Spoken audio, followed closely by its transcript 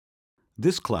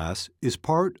This class is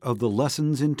part of the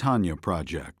Lessons in Tanya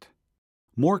project.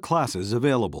 More classes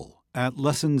available at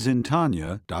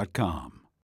lessonsintanya.com.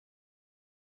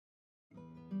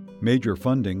 Major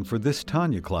funding for this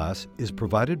Tanya class is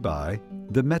provided by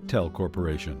the Mettel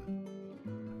Corporation.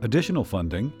 Additional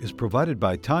funding is provided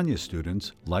by Tanya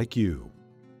students like you.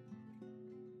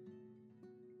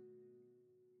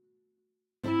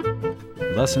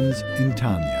 Lessons in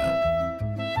Tanya.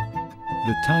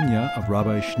 The Tanya of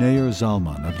Rabbi Schneur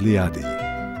Zalman of Liadi,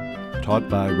 taught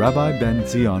by Rabbi Ben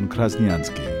Zion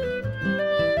Krasniansky.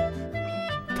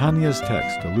 Tanya's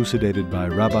text elucidated by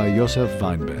Rabbi Yosef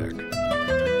Weinberg.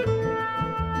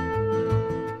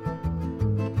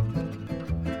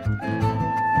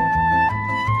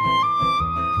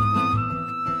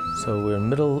 So we're in the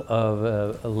middle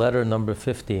of letter number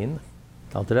 15.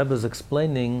 Alter Rebbe is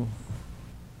explaining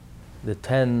the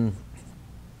 10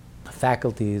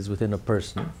 faculties within a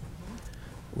person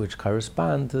which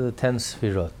correspond to the 10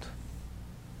 sfirot.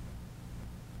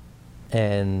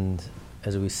 And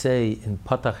as we say in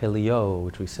Patach Eliyahu,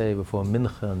 which we say before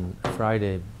Mincha on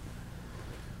Friday,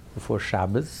 before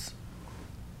Shabbos,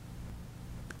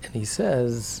 and he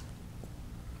says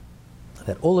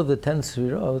that all of the 10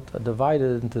 sfirot are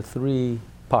divided into 3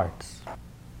 parts.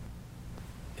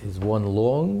 Is one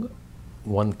long,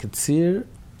 one katsir,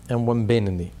 and one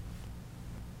benini.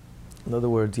 In other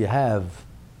words, you have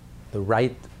the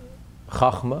right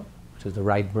chachma, which is the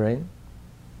right brain,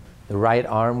 the right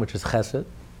arm, which is chesed,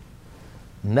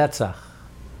 netzach,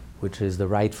 which is the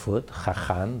right foot,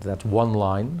 chachan, that's one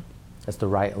line, that's the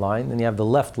right line. Then you have the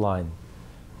left line,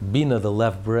 bina, the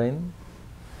left brain,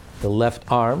 the left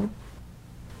arm,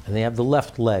 and then you have the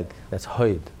left leg, that's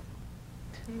hoid.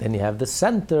 Then you have the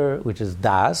center, which is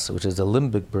das, which is the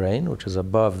limbic brain, which is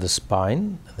above the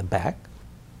spine, the back,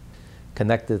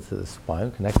 connected to the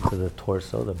spine, connected to the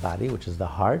torso, the body, which is the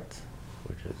heart,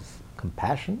 which is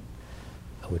compassion,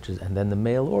 and then the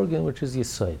male organ, which is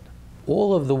yesod.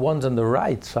 All of the ones on the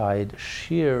right side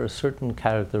share a certain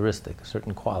characteristic, a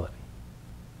certain quality.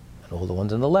 And all the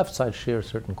ones on the left side share a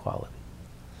certain quality.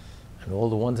 And all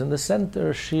the ones in the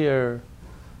center share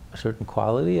a certain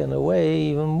quality, in a way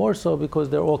even more so because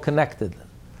they're all connected.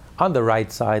 On the right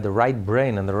side, the right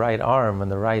brain and the right arm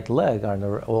and the right leg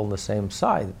are all on the same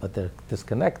side, but they're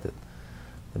disconnected.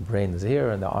 The brain is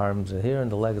here and the arms are here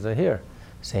and the legs are here.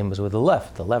 Same as with the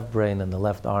left brain and the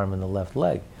left arm and the left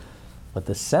leg. But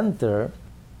the center,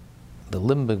 the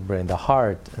limbic brain, the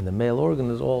heart and the male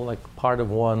organ is all like part of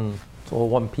one, it's all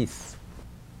one piece.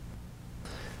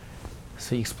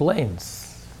 So he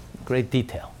explains in great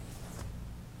detail.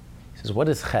 He says, what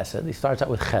is chesed? He starts out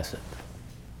with chesed.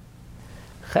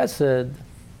 Chesed,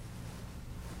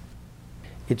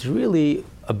 it's really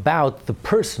about the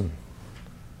person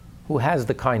who has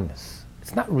the kindness.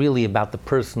 It's not really about the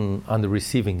person on the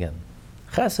receiving end.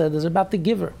 Chesed is about the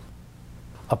giver.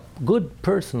 A good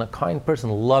person, a kind person,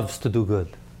 loves to do good.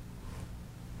 It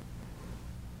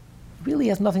really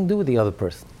has nothing to do with the other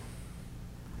person.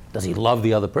 Does he love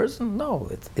the other person?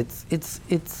 No, it's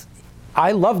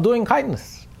I love doing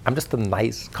kindness. I'm just a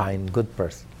nice, kind, good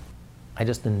person. I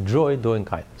just enjoy doing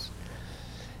kindness.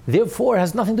 Therefore, it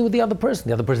has nothing to do with the other person.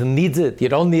 The other person needs it. You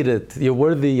don't need it. You're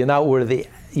worthy. You're not worthy.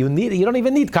 You need it. You don't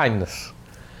even need kindness.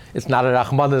 It's not a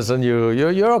rachmanis on you.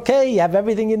 You're okay. You have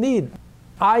everything you need.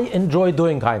 I enjoy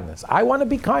doing kindness. I want to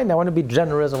be kind. I want to be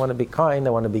generous. I want to be kind. I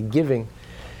want to be giving. It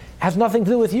has nothing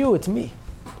to do with you. It's me.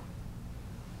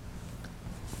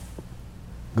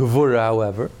 Gevura,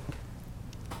 however,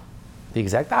 the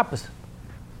exact opposite.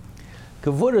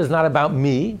 Gevura is not about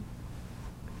me.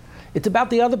 It's about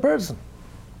the other person.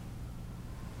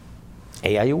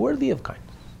 Hey, are you worthy of kindness?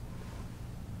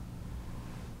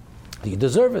 Do you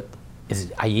deserve it?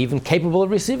 Are you even capable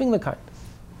of receiving the kindness?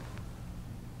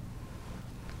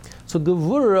 So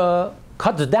Gevura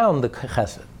cuts down the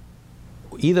chesed.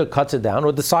 Either cuts it down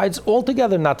or decides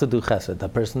altogether not to do chesed. The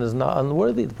person is not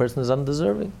unworthy, the person is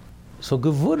undeserving. So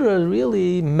Gevura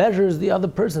really measures the other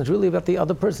person. It's really about the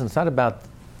other person. It's not about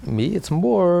me, it's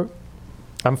more,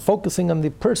 I'm focusing on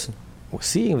the person. We're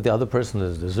seeing if the other person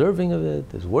is deserving of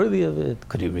it, is worthy of it,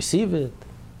 could he receive it?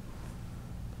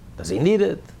 Does he need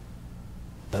it?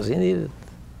 Does he need it?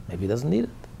 Maybe he doesn't need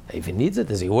it. If he needs it,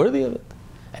 is he worthy of it?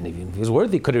 And if he's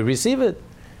worthy, could he receive it?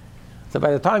 So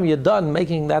by the time you're done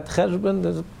making that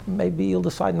cheshbon, maybe you'll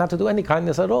decide not to do any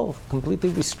kindness at all, completely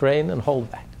restrain and hold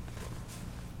back.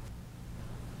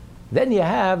 Then you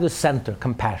have the center,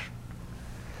 compassion.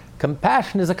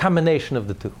 Compassion is a combination of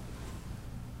the two.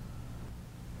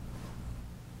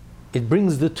 It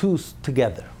brings the two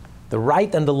together, the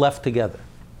right and the left together.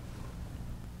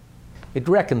 It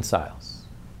reconciles.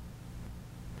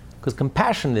 Because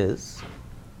compassion is,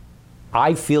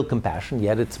 I feel compassion,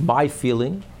 yet it's my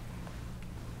feeling,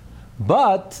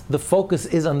 but the focus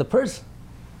is on the person.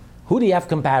 Who do you have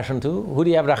compassion to? Who do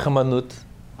you have rachmanut?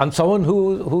 On someone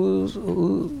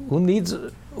who needs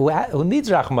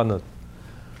rachmanut.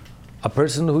 A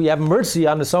person who you have mercy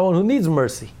on is someone who needs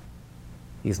mercy.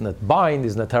 He's not bind,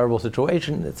 he's in a terrible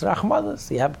situation. It's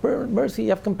rachmanus. You have mercy, you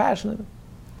have compassion.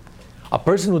 A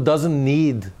person who doesn't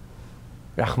need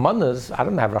rachmanus, I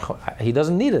don't have rachmanus, he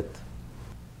doesn't need it.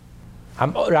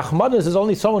 Rachmanus is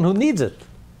only someone who needs it.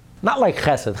 Not like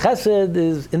chesed. Chesed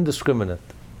is indiscriminate,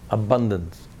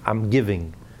 abundance. I'm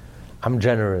giving, I'm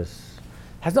generous.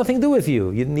 Has nothing to do with you.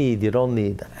 You need, you don't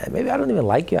need. Maybe I don't even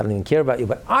like you, I don't even care about you,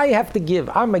 but I have to give.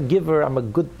 I'm a giver, I'm a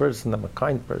good person, I'm a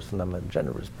kind person, I'm a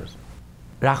generous person.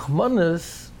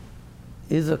 Rachmanus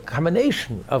is a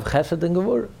combination of chesed and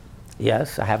gevurah.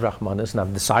 Yes, I have rachmanus and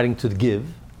I'm deciding to give,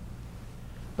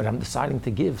 but I'm deciding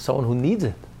to give someone who needs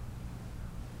it,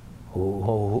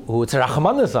 who it's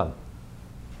rachmanus on.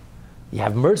 You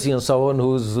have mercy on someone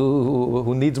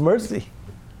who needs mercy.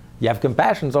 You have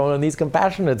compassion, someone who needs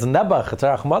compassion. It's nebach, it's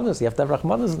rachmanus. You have to have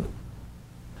rachmanus.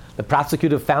 The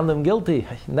prosecutor found him guilty.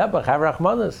 Nebach, have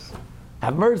rachmanus.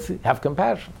 Have mercy, have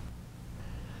compassion.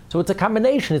 So it's a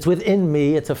combination. It's within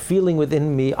me. It's a feeling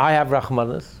within me. I have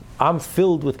rachmanus. I'm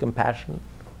filled with compassion.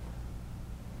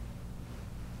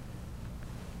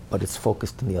 But it's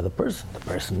focused on the other person. The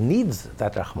person needs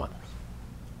that rachmanus.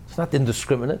 It's not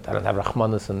indiscriminate. I don't have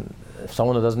rachmanus, and if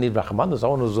someone who doesn't need rachmanus,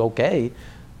 someone who's okay,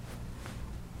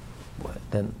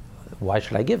 then why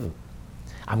should I give him?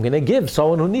 I'm going to give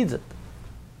someone who needs it.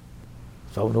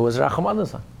 Someone who has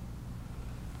rachmanus on.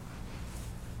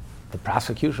 The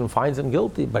prosecution finds him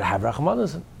guilty, but have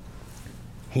rachmanus on.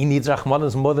 He needs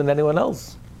rachmanus more than anyone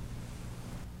else.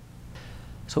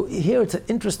 So here it's an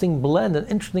interesting blend, an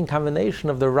interesting combination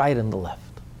of the right and the left.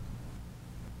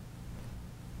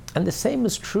 And the same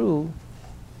is true,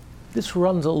 this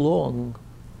runs along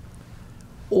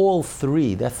all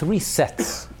three. There are three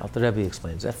sets, Alter Rebbe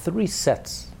explains. There are three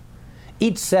sets.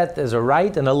 Each set is a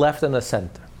right and a left and a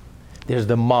center. There's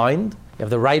the mind, you have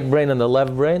the right brain and the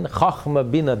left brain, Chachma,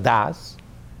 Bina, Das.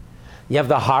 You have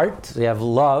the heart, you have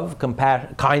love,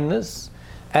 compassion, kindness,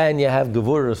 and you have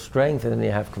Gevurah, strength, and then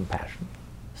you have compassion,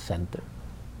 center.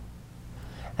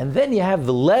 And then you have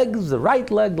the legs, the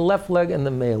right leg, the left leg, and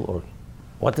the male organ.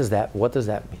 What does that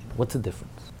mean? What's the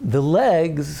difference? The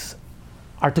legs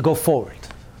are to go forward.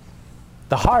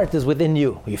 The heart is within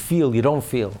you. You feel, you don't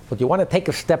feel. But you want to take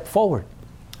a step forward.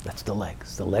 That's the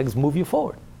legs. The legs move you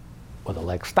forward. Or the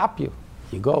legs stop you.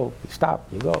 You go, you stop,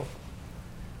 you go.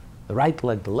 The right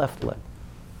leg, the left leg.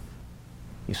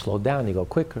 You slow down, you go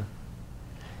quicker.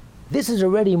 This is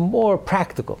already more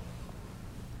practical.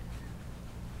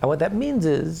 And what that means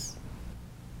is,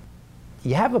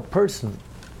 you have a person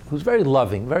who's very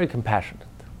loving, very compassionate,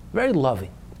 very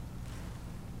loving.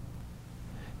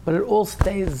 But it all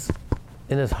stays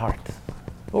in his heart.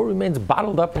 It all remains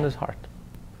bottled up in his heart.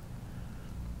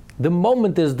 The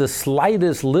moment there's the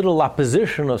slightest little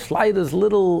opposition or slightest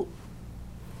little,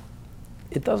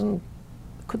 it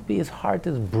could be his heart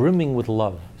is brimming with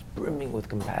love, it's brimming with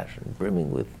compassion,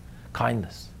 brimming with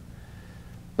kindness.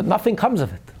 But nothing comes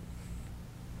of it.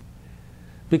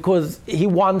 Because he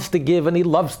wants to give and he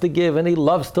loves to give and he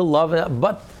loves to love,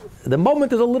 but the moment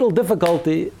there's a little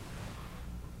difficulty,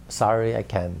 sorry, I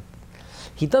can't.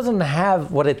 He doesn't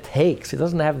have what it takes. He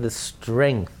doesn't have the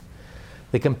strength,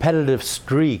 the competitive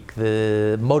streak,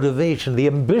 the motivation, the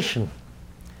ambition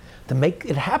to make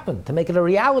it happen, to make it a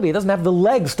reality. He doesn't have the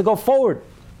legs to go forward.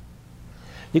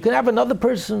 You can have another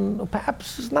person who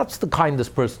perhaps is not the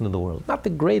kindest person in the world, not the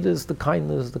greatest, the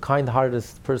kindest, the kind-hearted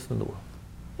person in the world.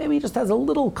 Maybe he just has a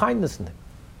little kindness in him.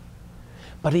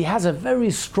 But he has a very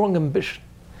strong ambition,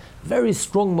 very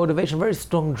strong motivation, very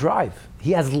strong drive.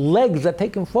 He has legs that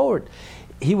take him forward.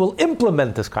 He will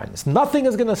implement this kindness. Nothing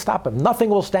is going to stop him. Nothing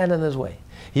will stand in his way.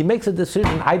 He makes a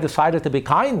decision, I decided to be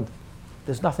kind.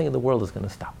 There's nothing in the world that's going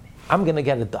to stop me. I'm going to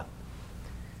get it done.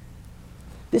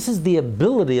 This is the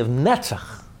ability of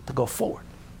Netzach to go forward.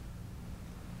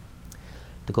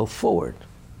 To go forward.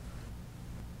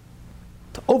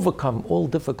 To overcome all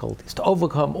difficulties, to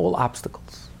overcome all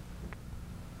obstacles.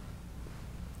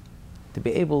 To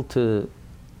be able to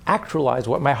actualize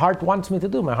what my heart wants me to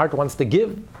do. My heart wants to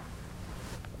give.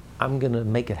 I'm going to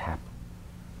make it happen.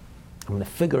 I'm going to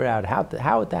figure out how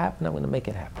it to happen. I'm going to make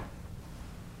it happen.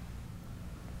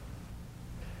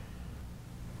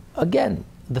 Again,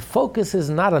 the focus is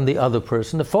not on the other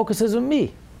person. The focus is on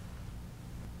me.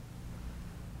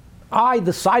 I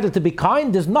decided to be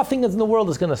kind. There's nothing in the world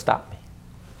that's going to stop me.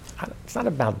 It's not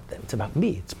about them. It's about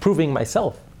me. It's proving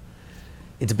myself.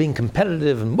 It's being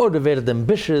competitive and motivated,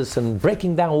 ambitious, and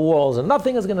breaking down walls, and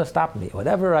nothing is going to stop me.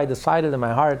 Whatever I decided in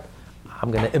my heart, I'm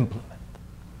going to implement.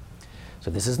 So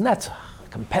this is netzach,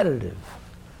 competitive,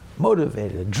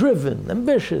 motivated, driven,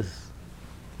 ambitious,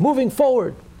 moving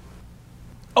forward,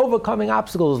 overcoming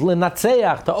obstacles,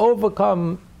 linatzeach, to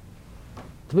overcome,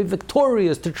 to be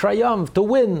victorious, to triumph, to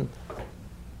win,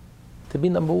 to be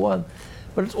number one.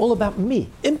 But it's all about me,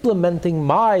 implementing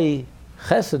my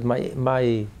chesed,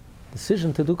 my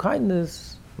decision to do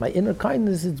kindness, my inner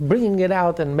kindness. It's bringing it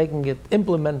out and making it,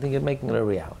 implementing it, making it a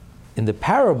reality. In the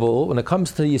parable, when it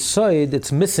comes to Yesod,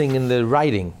 it's missing in the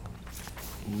writing.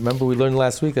 Remember we learned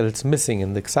last week that it's missing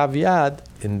in the Ksav Yad,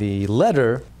 in the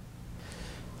letter,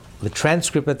 the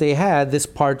transcript that they had, this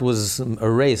part was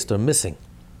erased or missing.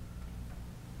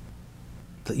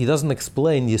 He doesn't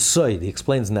explain Yesod, he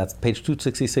explains Netzach. Page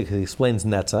 266, he explains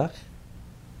Netzach.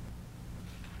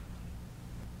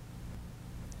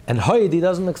 And Hoyd, he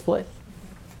doesn't explain.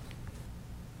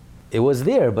 It was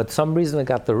there, but some reason it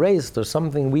got erased or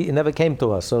something, it never came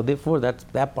to us. So therefore,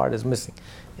 that part is missing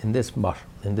in this mar,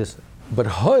 in this. But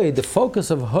Hoyd, the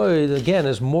focus of Hoyd, again,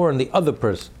 is more on the other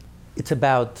person. It's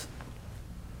about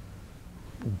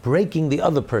breaking the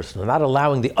other person, not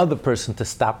allowing the other person to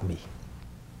stop me.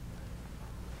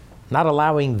 Not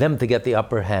allowing them to get the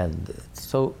upper hand.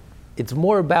 So it's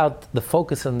more about the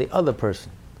focus on the other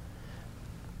person.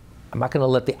 I'm not going to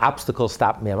let the obstacle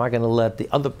stop me. I'm not going to let the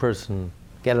other person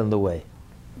get in the way.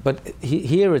 But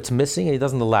here it's missing, and he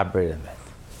doesn't elaborate on that.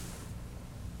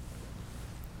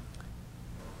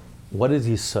 What is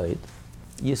Yesod?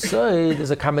 Yesod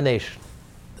is a combination.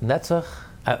 Netzach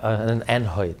and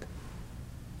Hoyd.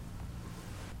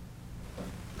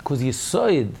 Because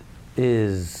Yesod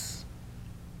is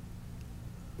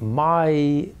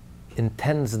my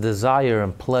intense desire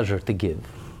and pleasure to give.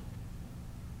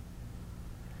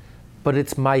 But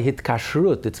it's my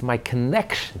hitkashrut, it's my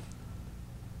connection.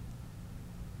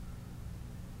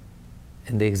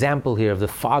 In the example here of the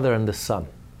father and the son,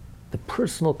 the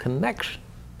personal connection,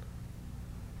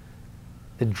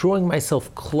 the drawing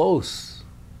myself close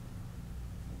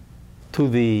to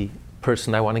the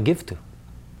person I want to give to.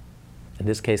 In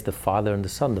this case, the father and the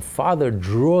son. The father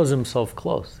draws himself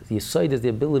close. The Yesod is the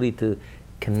ability to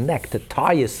connect, to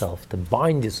tie yourself, to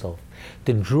bind yourself,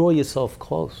 to draw yourself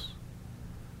close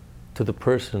to the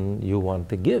person you want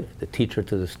to give, the teacher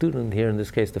to the student. Here in this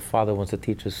case, the father wants to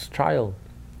teach his child.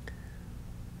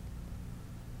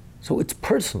 So it's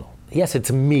personal. Yes,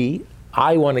 it's me.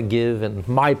 I want to give, and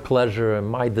my pleasure and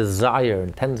my desire,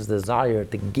 intense desire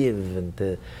to give,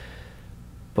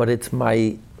 but it's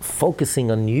my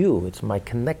focusing on you. It's my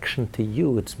connection to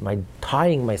you. It's my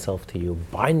tying myself to you,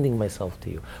 binding myself to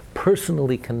you,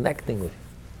 personally connecting with you.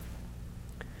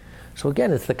 So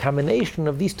again, it's the combination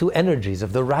of these two energies,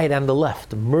 of the right and the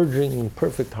left, merging in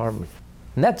perfect harmony.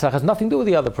 Netzach has nothing to do with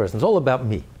the other person. It's all about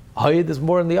me. Hoyd is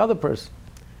more in the other person.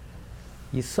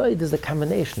 Yesod is the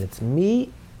combination. It's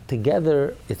me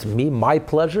together. It's me, my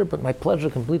pleasure, but my pleasure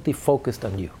completely focused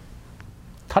on you.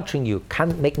 Touching you,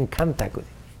 making contact with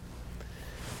you.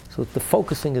 So the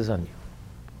focusing is on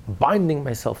you. Binding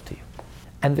myself to you.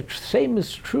 And the same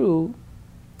is true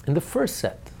in the first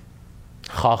set.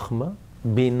 Chachma,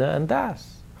 Bina, and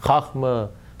Das. Chachma,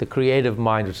 the creative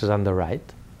mind, which is on the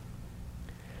right.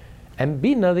 And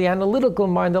Bina, the analytical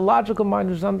mind, the logical mind,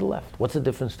 which is on the left. What's the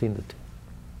difference between the two?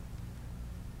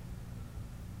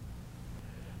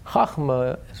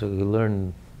 Chachma, as we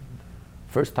learn,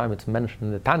 first time it's mentioned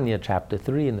in the Tanya, chapter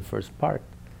 3, in the first part.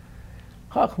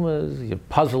 Chachma is, you're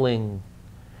puzzling,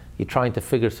 you're trying to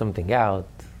figure something out,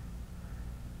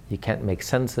 you can't make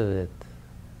sense of it,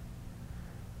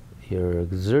 you're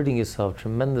exerting yourself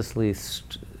tremendously,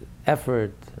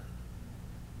 effort,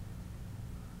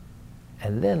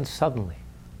 and then suddenly,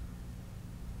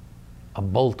 a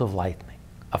bolt of lightning,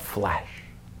 a flash,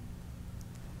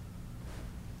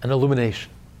 an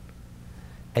illumination.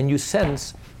 And you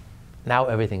sense, now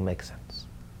everything makes sense.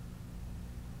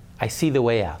 I see the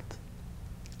way out.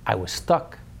 I was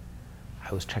stuck.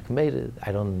 I was checkmated.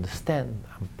 I don't understand.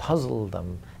 I'm puzzled.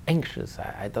 I'm anxious.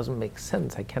 It doesn't make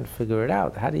sense. I can't figure it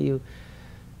out. How do you...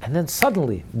 And then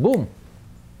suddenly, boom,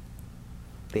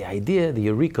 the idea, the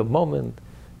eureka moment,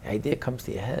 the idea comes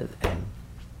to your head. And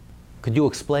could you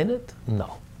explain it?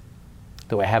 No.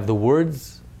 Do I have the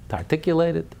words to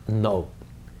articulate it? No.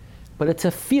 But it's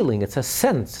a feeling, it's a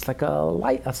sense, it's like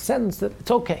a sense that it's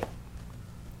okay.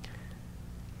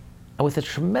 And with a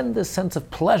tremendous sense of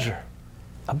pleasure,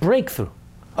 a breakthrough,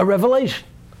 a revelation.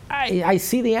 I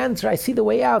see the answer, I see the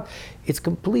way out. It's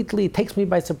completely, it takes me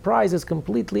by surprise, it's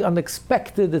completely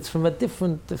unexpected, it's from a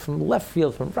different, from left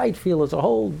field, from right field, it's a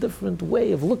whole different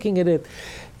way of looking at it.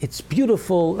 It's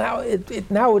beautiful.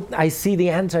 Now I see the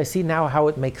answer. I see now how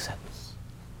it makes sense.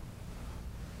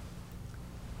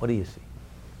 What do you see?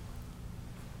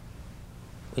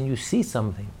 When you see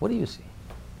something, what do you see?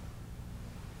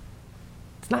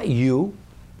 It's not you.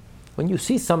 When you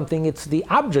see something, it's the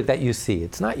object that you see.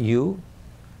 It's not you.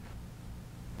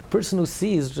 The person who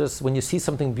sees, just when you see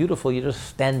something beautiful, you just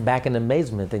stand back in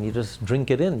amazement and you just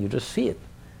drink it in. You just see it.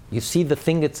 You see the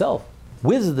thing itself.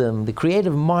 Wisdom, the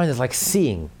creative mind, is like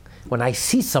seeing. When I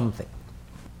see something,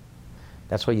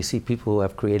 that's why you see people who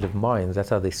have creative minds. That's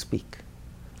how they speak.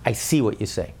 I see what you're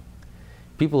saying.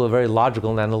 People who are very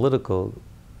logical and analytical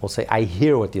will say, I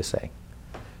hear what you're saying.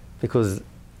 Because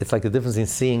it's like the difference in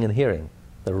seeing and hearing.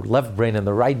 The left brain and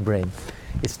the right brain.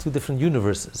 It's two different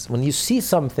universes. When you see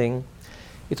something,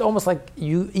 it's almost like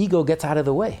ego gets out of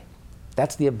the way.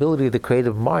 That's the ability of the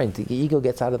creative mind. The ego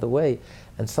gets out of the way,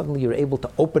 and suddenly you're able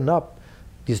to open up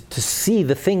to see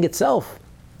the thing itself.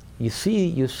 You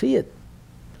see it.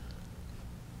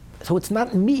 So it's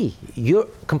not me. You're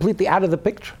completely out of the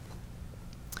picture.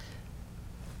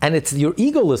 And it's your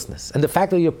egolessness and the fact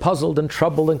that you're puzzled and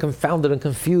troubled and confounded and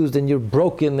confused and you're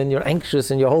broken and you're anxious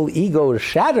and your whole ego is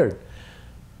shattered,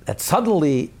 that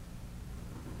suddenly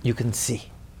you can see.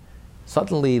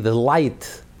 Suddenly the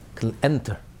light can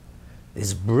enter.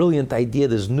 This brilliant idea,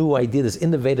 this new idea, this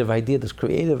innovative idea, this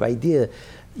creative idea.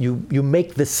 You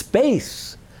make the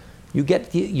space. You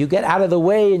get out of the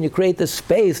way and you create the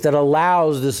space that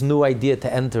allows this new idea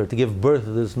to enter, to give birth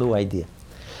to this new idea.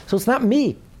 So it's not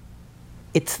me.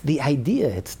 It's the idea,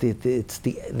 it's the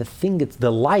thing, it's the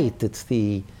light, it's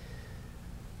the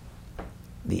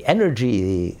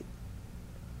energy,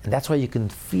 and that's why you can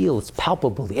feel it's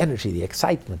palpable, the energy, the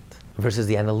excitement, versus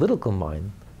the analytical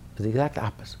mind is the exact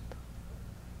opposite.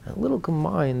 The analytical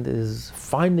mind is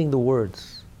finding the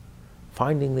words,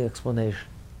 finding the explanation,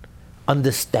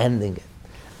 understanding it,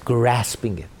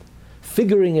 grasping it,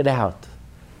 figuring it out,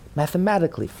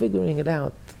 mathematically figuring it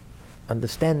out.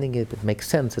 Understanding it makes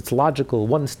sense, it's logical,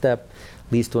 one step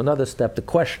leads to another step, the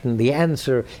question, the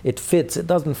answer, it fits, it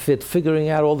doesn't fit, figuring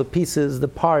out all the pieces, the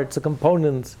parts, the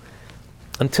components,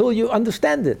 until you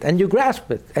understand it, and you grasp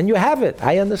it, and you have it,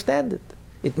 I understand it,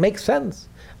 it makes sense.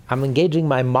 I'm engaging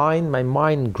my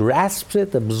mind grasps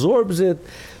it, absorbs it,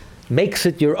 makes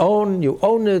it your own, you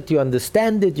own it, you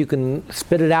understand it, you can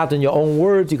spit it out in your own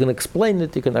words, you can explain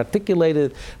it, you can articulate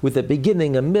it with a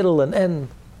beginning, a middle, an end.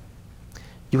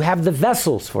 You have the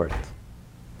vessels for it.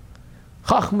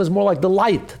 Chachma is more like the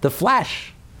light, the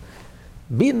flash.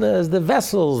 Bina is the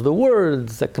vessels, the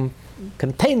words that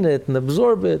contain it and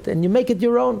absorb it, and you make it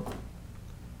your own.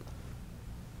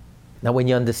 Now when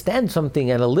you understand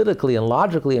something analytically and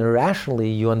logically and rationally,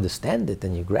 you understand it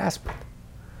and you grasp it.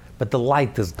 But the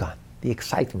light is gone. The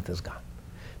excitement is gone.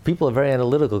 People are very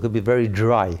analytical, could be very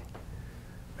dry,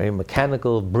 very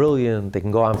mechanical, brilliant, they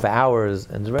can go on for hours,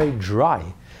 and it's very dry.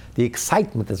 The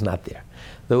excitement is not there.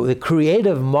 The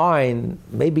creative mind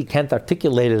maybe can't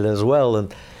articulate it as well,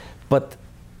 but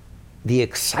the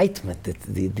excitement,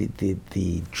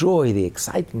 the joy, the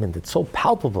excitement, it's so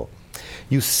palpable.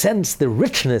 You sense the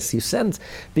richness,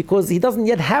 because he doesn't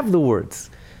yet have the words.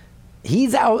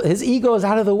 He's out, his ego is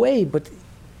out of the way, but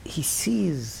he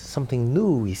sees something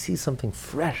new, he sees something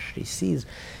fresh, he sees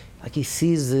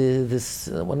this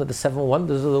one of the seven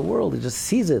wonders of the world, he just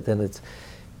sees it, and it's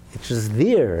just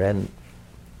there, and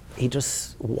he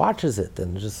just watches it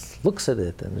and just looks at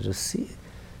it and just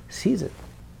sees it.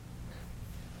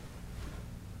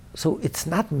 So it's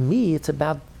not me, it's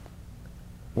about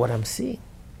what I'm seeing.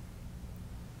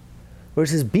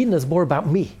 Whereas his Bina is more about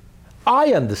me.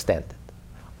 I understand it.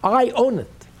 I own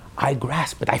it. I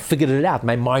grasp it. I figured it out.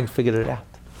 My mind figured it out.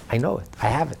 I know it. I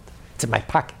have it. It's in my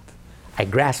pocket. I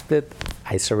grasped it.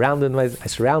 I surrounded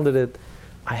it.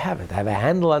 I have it. I have a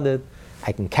handle on it.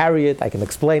 I can carry it, I can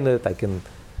explain it,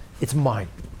 it's mine.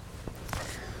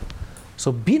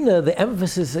 So Bina, the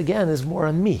emphasis again is more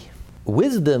on me.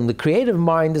 Wisdom, the creative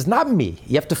mind, is not me.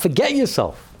 You have to forget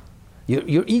yourself.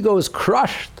 Your ego is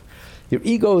crushed. Your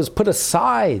ego is put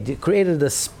aside. You created a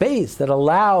space that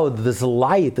allowed this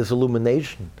light, this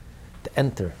illumination to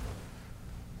enter.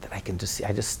 That I can just see.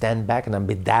 I just stand back and I'm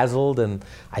bedazzled, and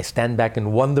I stand back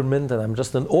in wonderment, and I'm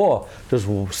just in awe, just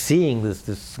seeing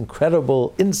this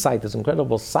incredible insight, this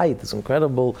incredible sight, this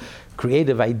incredible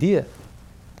creative idea.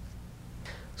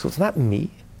 So it's not me,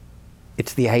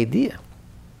 it's the idea.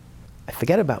 I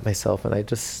forget about myself and I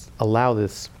just allow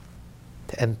this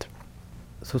to enter.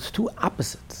 So it's two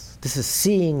opposites. This is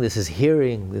seeing, this is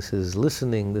hearing, this is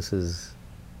listening, this is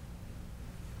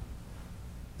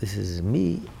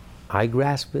me. I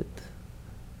grasp it,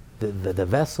 the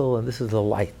vessel, and this is the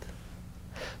light.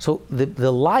 So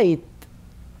the light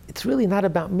it's really not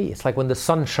about me. It's like when the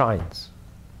sun shines.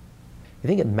 You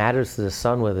think it matters to the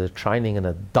sun whether it's shining in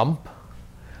a dump,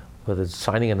 whether it's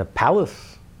shining in a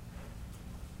palace?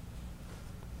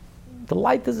 The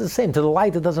light is the same. To the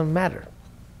light, it doesn't matter.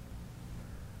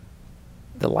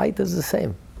 The light is the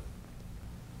same.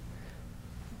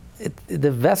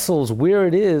 The vessel's where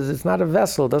it is, it's not a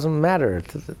vessel, it doesn't matter.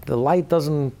 The light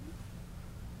doesn't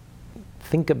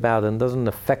think about and doesn't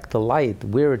affect the light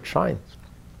where it shines.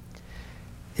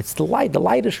 It's the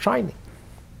light is shining.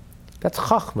 That's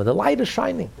Chachma, the light is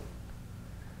shining.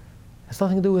 It has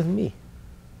nothing to do with me.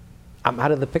 I'm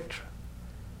out of the picture.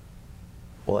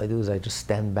 All I do is I just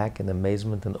stand back in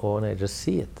amazement and awe and I just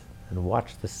see it and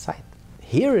watch the sight.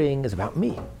 Hearing is about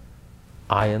me.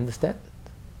 I understand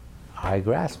it. I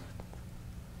grasp it.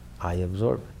 I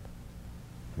absorb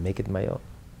it. Make it my own.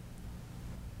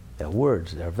 They're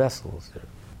words, they're vessels.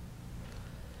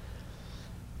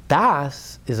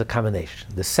 Das is a combination.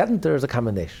 The center is a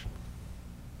combination.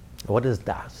 What is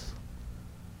das?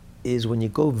 Is when you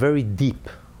go very deep.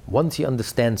 Once you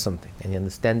understand something, and you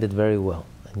understand it very well,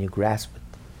 and you grasp it,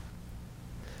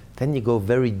 then you go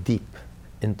very deep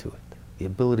into it. The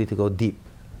ability to go deep.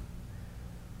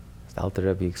 As the Alter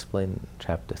Rebbe explained in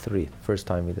chapter 3, the first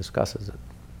time he discusses it.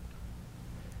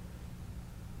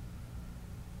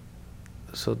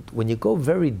 So when you go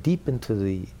very deep into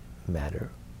the matter,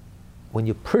 when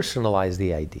you personalize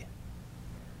the idea,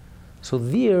 so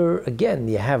there, again,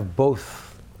 you have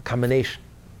both a combination,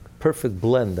 a perfect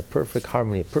blend, a perfect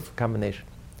harmony, a perfect combination.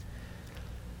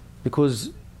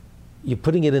 Because you're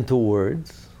putting it into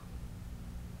words,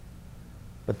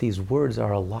 but these words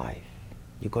are alive.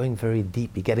 You're going very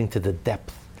deep, you're getting to the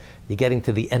depth, you're getting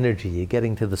to the energy, you're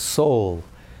getting to the soul,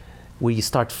 where you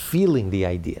start feeling the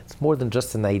idea. It's more than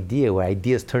just an idea, where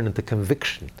ideas turn into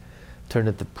conviction, turn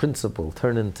into principle,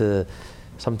 turn into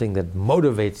something that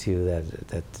motivates you,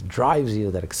 that drives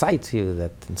you, that excites you,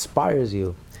 that inspires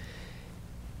you.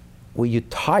 Where you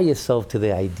tie yourself to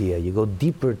the idea, you go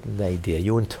deeper in the idea,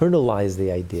 you internalize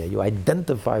the idea, you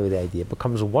identify with the idea, it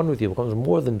becomes one with you, it becomes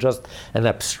more than just an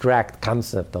abstract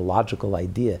concept, a logical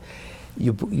idea.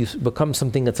 You become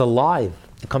something that's alive,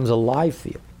 it comes alive for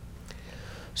you.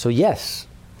 So yes,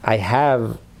 I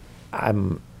have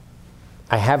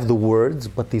the words,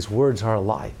 but these words are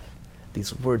alive.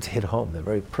 These words hit home, they're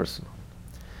very personal.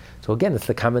 So again, it's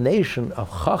the combination of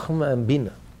Chachma and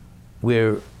Bina,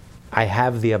 where I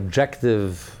have the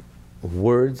objective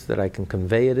words that I can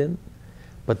convey it in,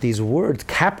 but these words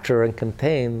capture and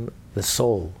contain the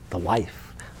soul, the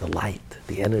life, the light,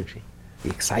 the energy, the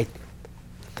excitement,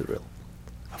 the thrill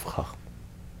of Chachma.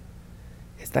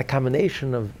 It's that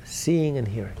combination of seeing and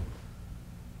hearing.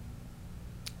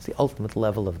 It's the ultimate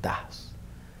level of Das,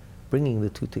 bringing the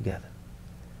two together.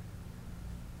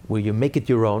 Where you make it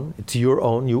your own, it's your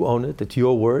own, you own it, it's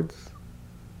your words,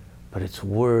 but it's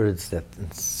words that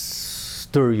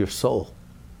stir your soul.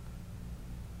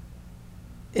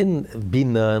 In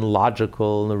Bina and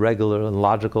logical and regular and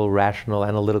logical, rational,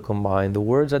 analytical mind, the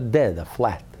words are dead, are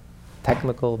flat.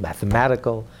 Technical,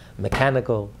 mathematical,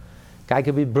 mechanical. Guy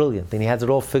could be brilliant and he has it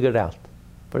all figured out,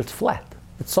 but it's flat,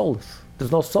 it's soulless.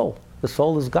 There's no soul. The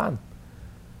soul is gone.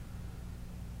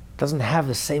 Doesn't have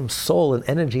the same soul and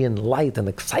energy and light and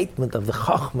excitement of the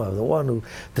Chachma, the one who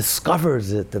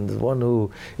discovers it and the one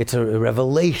who, it's a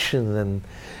revelation and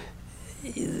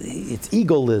it's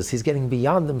egoless, he's getting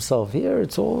beyond himself. Here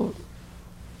it's all,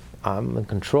 I'm in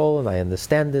control and I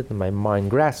understand it and my mind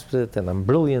grasps it and I'm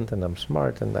brilliant and I'm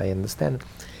smart and I understand it.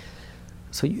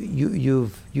 So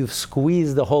you've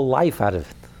squeezed the whole life out of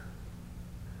it.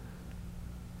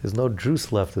 There's no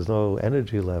juice left, there's no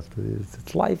energy left.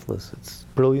 It's lifeless, it's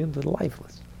brilliant and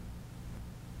lifeless.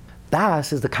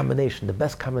 Das is the combination, the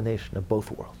best combination of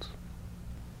both worlds.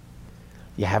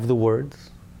 You have the words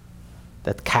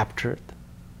that capture it,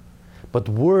 but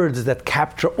words that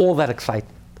capture all that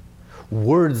excitement.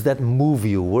 Words that move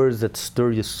you, words that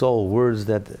stir your soul, words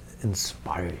that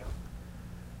inspire you,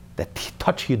 that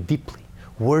touch you deeply,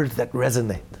 words that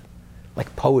resonate,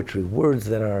 like poetry, words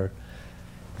that are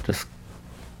just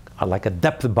are like a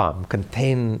depth bomb,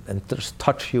 contain and just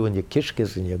touch you in your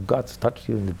kishkis, in your guts, touch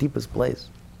you in the deepest place.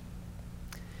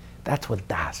 That's what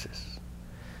Das is.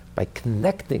 By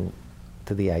connecting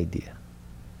to the idea,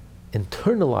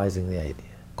 internalizing the idea,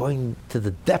 going to the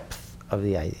depth of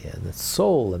the idea and the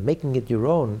soul and making it your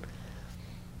own,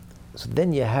 so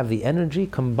then you have the energy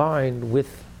combined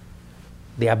with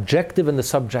the objective and the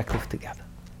subjective together.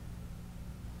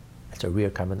 It's a rare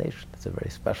combination. It's a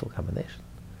very special combination.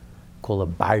 Called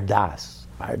a Bardas.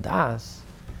 Bardas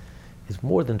is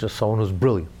more than just someone who's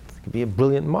brilliant. It could be a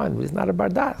brilliant mind, but he's not a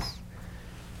Bardas.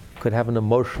 could have an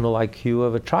emotional IQ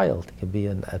of a child. He could be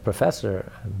a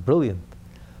professor, brilliant.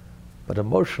 But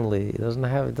emotionally, it doesn't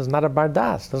have a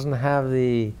bardas, doesn't have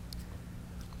the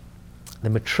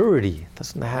maturity,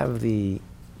 doesn't have to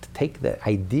take the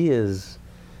ideas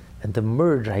and to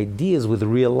merge ideas with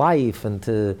real life, and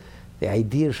the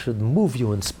ideas should move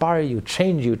you, inspire you,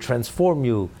 change you, transform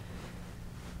you.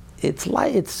 It's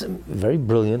very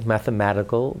brilliant,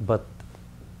 mathematical, but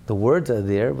the words are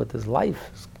there, but his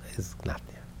life is not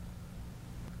there.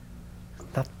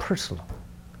 It's not personal.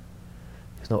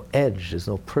 There's no edge, there's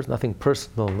nothing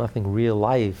personal, nothing real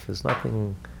life, there's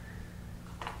nothing,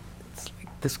 it's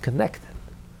like disconnected.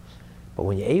 But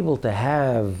when you're able to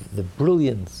have the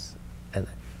brilliance and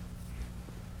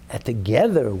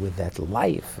together with that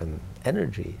life and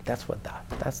energy, that's what das.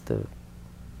 That's the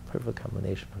perfect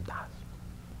combination of das.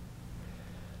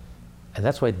 And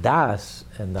that's why das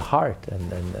and the heart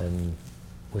and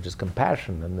which is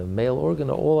compassion and the male organ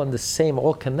are all on the same,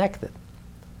 all connected.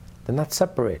 They're not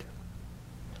separated.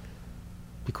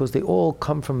 Because they all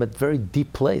come from a very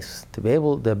deep place.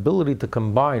 The ability to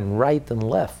combine right and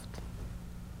left.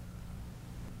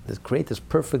 Create this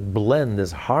perfect blend,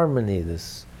 this harmony,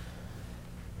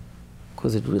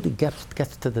 because it really gets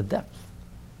to the depth.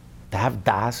 To have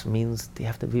das means you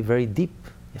have to be very deep.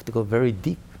 You have to go very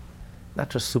deep. Not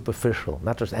just superficial,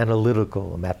 not just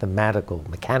analytical, mathematical,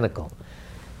 mechanical.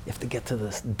 You have to get to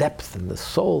the depth and the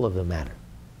soul of the matter.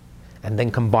 And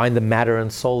then combine the matter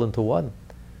and soul into one.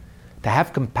 To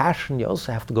have compassion, you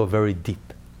also have to go very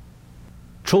deep.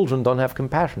 Children don't have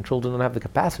compassion. Children don't have the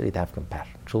capacity to have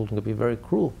compassion. Children can be very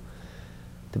cruel.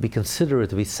 To be considerate,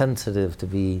 to be sensitive, to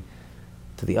the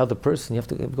other person, you have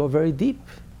to go very deep.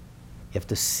 You have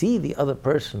to see the other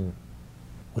person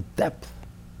with depth.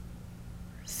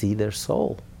 See their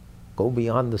soul. Go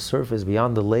beyond the surface,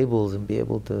 beyond the labels, and be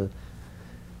able to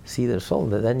see their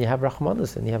soul. And then you have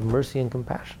Rahmanas, and you have mercy and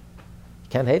compassion. You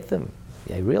can't hate them.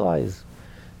 You realize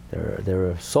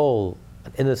they're a soul,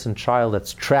 an innocent child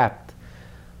that's trapped.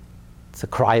 It's a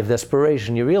cry of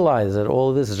desperation. You realize that all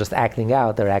of this is just acting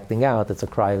out. They're acting out. It's a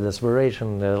cry of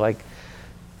desperation. They're like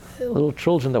little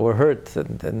children that were hurt,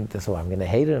 and so I'm going to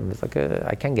hate him. It's like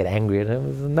I can't get angry at him.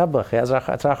 It's a nabach.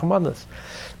 It's rachmanis.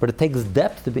 But it takes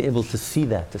depth to be able to see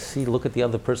that, look at the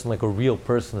other person like a real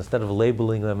person instead of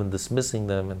labeling them and dismissing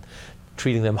them and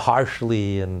treating them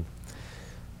harshly, and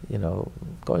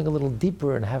going a little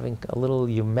deeper and having a little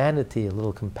humanity, a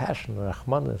little compassion,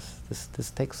 rachmanis.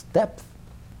 This takes depth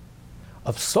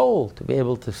of soul to be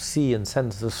able to see and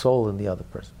sense the soul in the other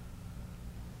person.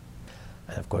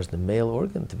 And of course, the male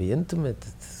organ, to be intimate,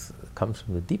 it comes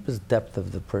from the deepest depth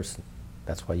of the person.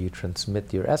 That's why you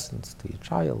transmit your essence to your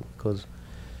child, because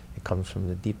it comes from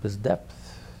the deepest depth.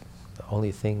 The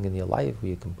only thing in your life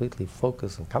where you completely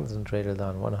focus and concentrated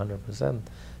on 100%,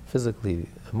 physically,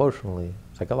 emotionally,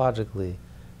 psychologically,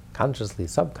 consciously,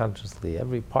 subconsciously,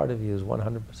 every part of you is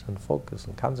 100% focused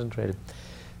and concentrated.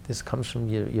 This comes from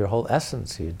your whole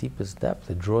essence, your deepest depth.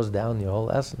 It draws down your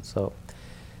whole essence. So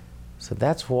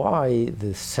that's why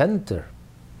the center,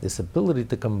 this ability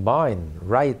to combine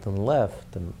right and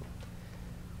left, and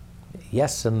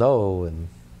yes and no, and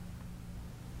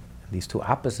these two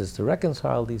opposites, to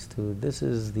reconcile these two, this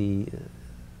is the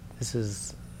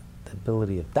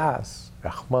ability of das,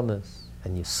 rachmanis,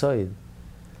 and yesod.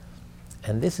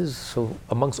 And this is, so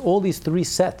amongst all these three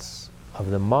sets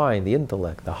of the mind, the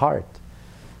intellect, the heart,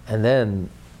 and then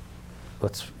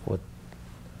what's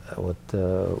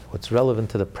relevant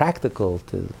to the practical,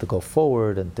 to go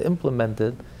forward and to implement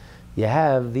it, you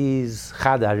have these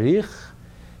chad arich,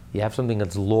 you have something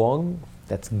that's long,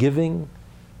 that's giving.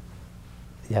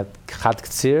 You have chad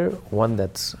ktsir, one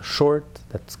that's short,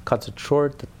 that cuts it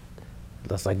short,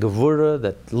 that's like gevura,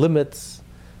 that limits,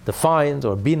 defines,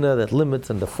 or bina, that limits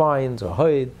and defines, or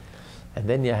hoid. And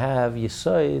then you have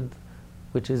yesod,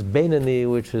 which is beinani,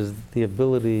 which is the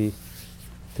ability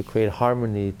to create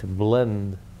harmony, to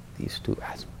blend these two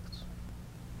aspects.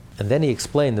 And then he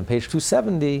explained on page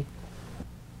 270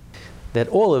 that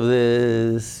all of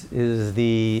this is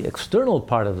the external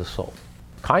part of the soul.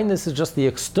 Kindness is just the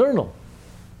external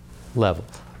level.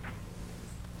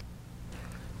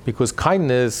 Because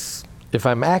kindness, if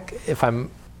I'm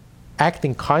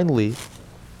acting kindly,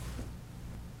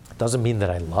 it doesn't mean that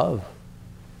I love.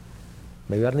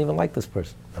 Maybe I don't even like this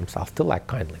person. I'll still act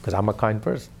kindly because I'm a kind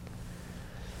person.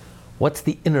 What's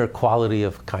the inner quality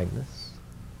of kindness?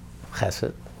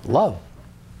 Chesed, love.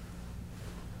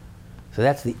 So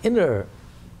that's the inner,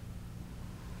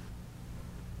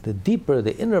 the deeper,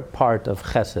 the inner part of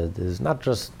chesed is not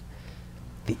just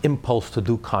the impulse to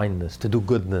do kindness, to do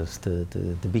goodness, to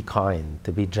be kind,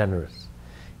 to be generous.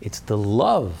 It's the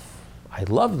love. I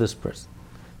love this person.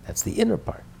 That's the inner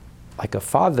part. Like a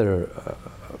father,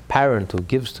 a parent who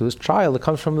gives to his child, it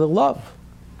comes from the love.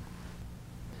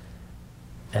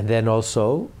 And then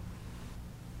also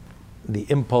the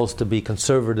impulse to be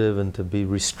conservative and to be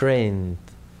restrained.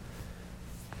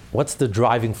 What's the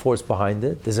driving force behind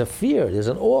it? There's a fear, there's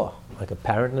an awe, like a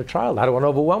parent and a child. I don't want to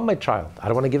overwhelm my child. I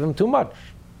don't want to give him too much.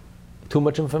 Too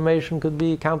much information could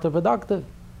be counterproductive.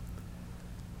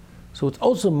 So it's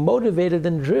also motivated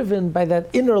and driven by that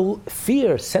inner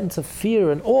fear, sense of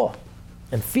fear and awe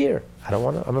and fear.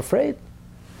 I'm afraid.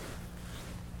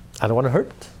 I don't want to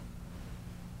hurt.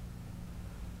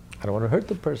 I don't want to hurt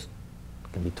the person.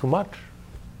 It can be too much.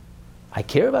 I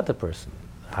care about the person.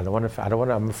 I'm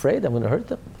afraid I'm going to hurt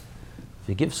them. If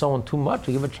you give someone too much,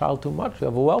 you give a child too much, you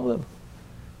overwhelm them.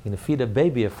 You're going to feed a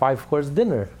baby a 5-course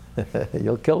dinner.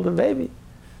 You'll kill the baby.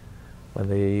 When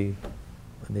they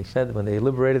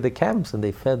liberated the camps and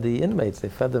they fed the inmates, they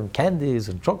fed them candies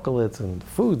and chocolates and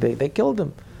food. They killed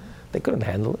them. They couldn't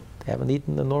handle it. They haven't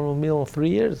eaten a normal meal in 3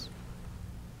 years.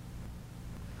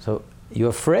 So you're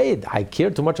afraid. I care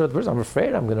too much about the person. I'm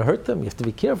afraid I'm going to hurt them. You have to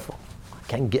be careful.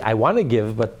 I want to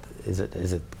give, but is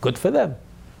it good for them?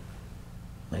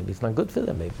 Maybe it's not good for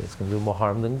them. Maybe it's going to do more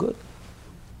harm than good.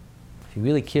 If you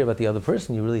really care about the other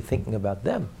person, you're really thinking about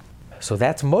them. So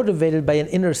that's motivated by an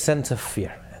inner sense of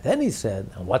fear. And then he said,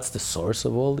 and what's the source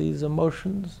of all these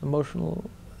emotions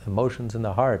in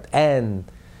the heart, and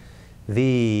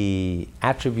the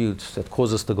attributes that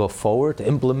cause us to go forward, to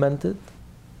implement it?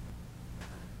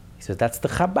 He says that's the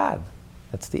Chabad,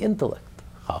 that's the intellect.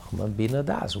 Chachma, Bina,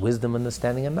 Das, wisdom,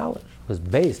 understanding, and knowledge was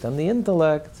based on the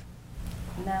intellect.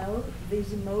 Now,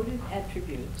 these emotive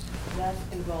attributes, thus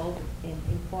involved in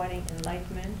imparting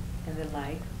enlightenment and the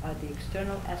like, are the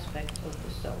external aspects of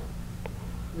the soul.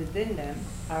 Within them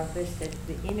are vested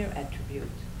the inner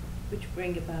attributes, which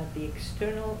bring about the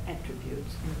external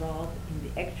attributes involved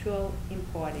in the actual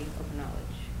imparting of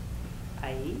knowledge,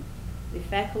 i.e., the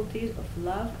faculties of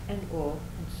love and awe,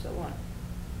 and so on.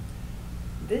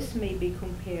 This may be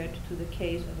compared to the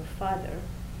case of a father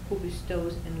who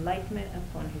bestows enlightenment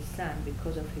upon his son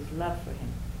because of his love for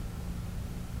him.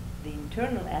 The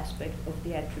internal aspect of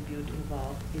the attribute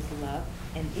involved is love,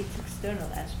 and its external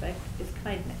aspect is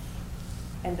kindness.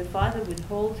 And the father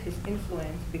withholds his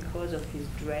influence because of his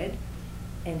dread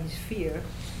and his fear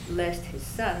lest his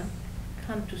son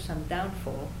come to some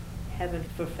downfall, heaven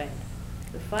forfend.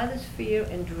 The father's fear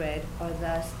and dread are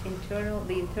thus the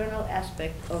internal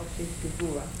aspect of his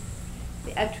gevura,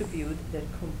 the attribute that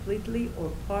completely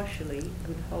or partially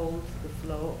withholds the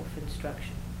flow of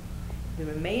instruction. The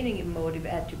remaining emotive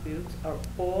attributes are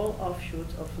all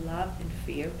offshoots of love and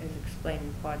fear, as explained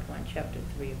in Part 1, Chapter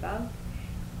 3 above,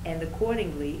 and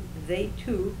accordingly, they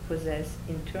too possess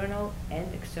internal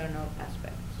and external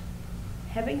aspects.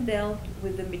 Having dealt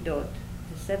with the midot,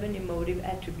 the 7 emotive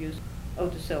attributes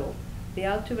of the soul, the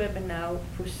Alter Rebbe now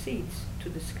proceeds to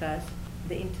discuss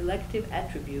the intellective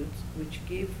attributes which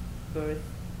give birth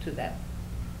to them.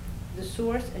 The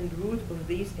source and root of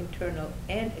these internal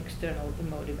and external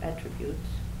emotive attributes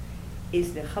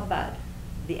is the Chabad,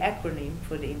 the acronym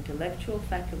for the intellectual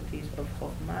faculties of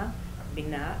Chokhmah,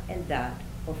 Binah, and Dat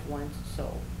of one's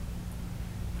soul.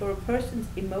 For a person's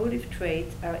emotive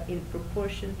traits are in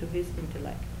proportion to his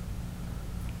intellect.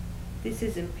 This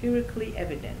is empirically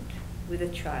evident with a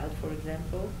child, for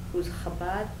example, whose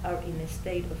Chabad are in a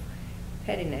state of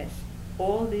pettiness.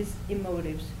 All these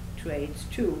emotive traits,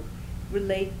 too,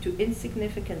 relate to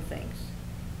insignificant things.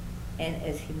 And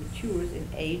as he matures in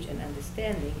age and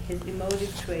understanding, his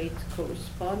emotive traits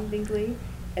correspondingly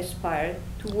aspire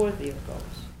to worthier goals.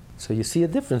 So you see a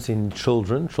difference in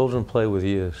children. Children play with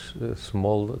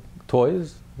small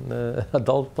toys, and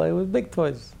adults play with big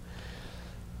toys.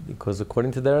 Because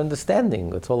according to their understanding,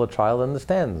 that's all a child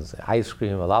understands. Ice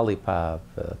cream, a lollipop,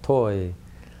 a toy.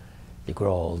 You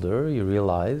grow older, you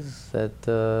realize that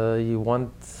you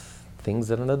want things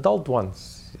that an adult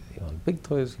wants. You want big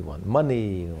toys, you want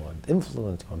money, you want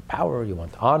influence, you want power, you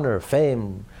want honor,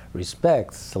 fame,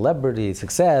 respect, celebrity,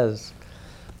 success.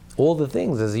 All the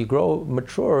things. As you grow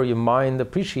mature, your mind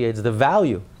appreciates the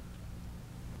value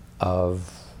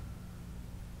of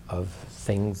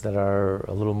things that are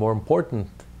a little more important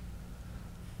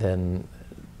than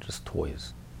just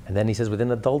toys. And then he says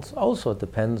within adults also it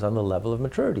depends on the level of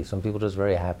maturity. Some people are just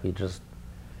very happy just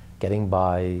getting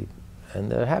by,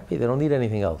 and they're happy, they don't need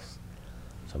anything else.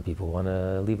 Some people want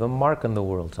to leave a mark on the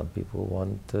world. Some people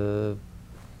want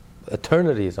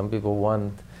eternity. Some people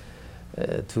want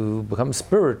to become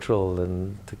spiritual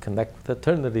and to connect with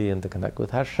eternity and to connect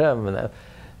with Hashem. And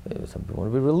some people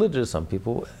want to be religious. Some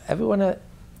people,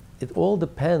 it all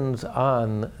depends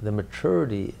on the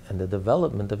maturity and the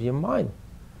development of your mind.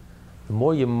 the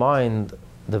more your mind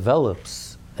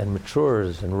develops and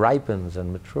matures and ripens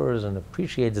and matures and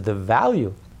appreciates the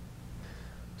value.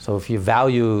 So if you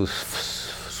value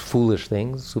foolish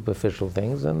things, superficial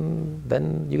things, and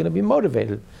then you're going to be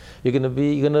motivated. You're going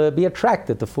to be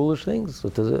attracted to foolish things,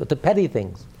 to petty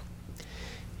things.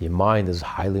 Your mind is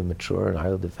highly mature and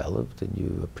highly developed, and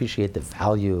you appreciate the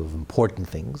value of important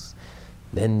things.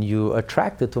 Then you're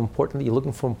attracted to you're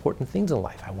looking for important things in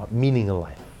life. I want meaning in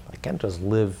life. I can't just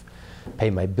live, pay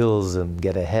my bills, and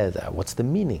get ahead. What's the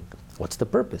meaning? What's the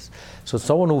purpose? So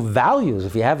someone who values,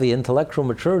 if you have the intellectual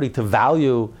maturity to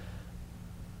value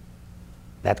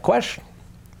that question,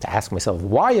 to ask myself,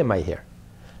 why am I here?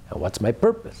 And what's my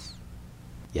purpose?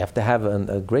 You have to have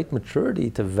a great maturity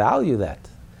to value that.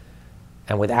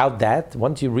 And without that,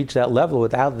 once you reach that level,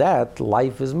 without that,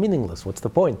 life is meaningless. What's the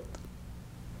point?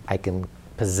 I can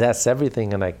possess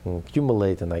everything and I can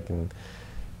accumulate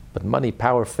but money,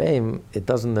 power, fame, it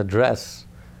doesn't address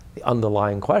the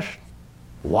underlying question.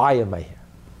 Why am I here?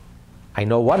 I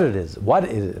know what it is, but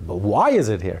why is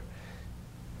it here?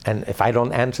 And if I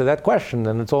don't answer that question,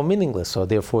 then it's all meaningless. So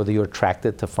therefore, you're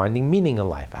attracted to finding meaning in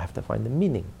life. I have to find the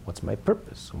meaning. What's my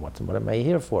purpose? What am I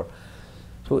here for?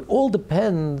 So it all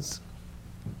depends.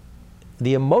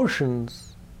 The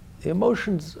emotions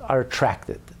are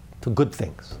attracted to good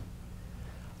things.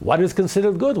 What is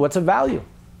considered good? What's a value?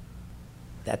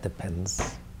 That depends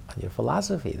on your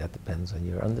philosophy. That depends on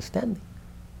your understanding,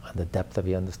 on the depth of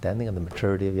your understanding, on the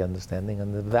maturity of your understanding,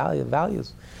 on the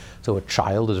values. So a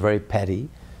child is very petty.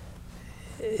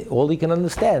 All he can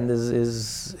understand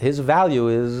is his value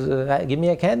is give me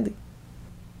a candy.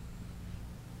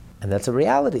 And that's a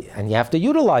reality. And you have to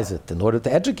utilize it. In order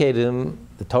to educate him,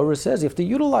 the Torah says you have to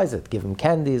utilize it. Give him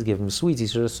candies, give him sweets. He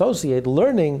should associate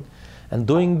learning and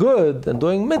doing good and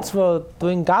doing mitzvah,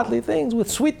 doing godly things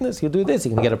with sweetness. You do this,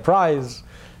 you can get a prize,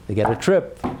 you get a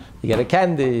trip, you get a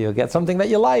candy, you get something that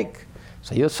you like.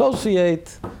 So you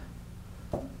associate,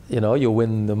 you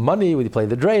win the money, you play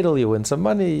the dreidel, you win some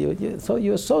money. So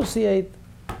you associate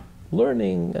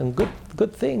learning and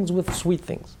good things with sweet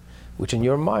things, which in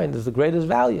your mind is the greatest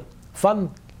value.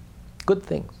 Fun, good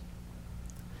things.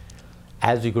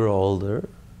 As you grow older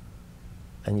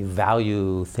and you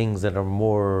value things that are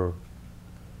more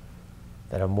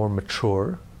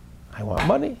mature, I want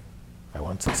money, I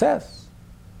want success,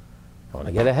 I want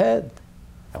to get ahead,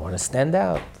 I want to stand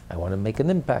out, I want to make an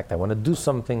impact, I want to do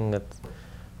something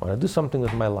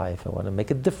with my life, I want to make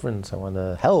a difference, I want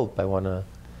to help, I want to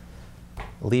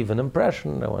leave an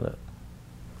impression,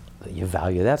 you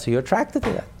value that, so you're attracted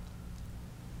to that.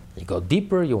 You go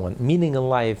deeper, you want meaning in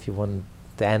life, you want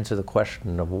to answer the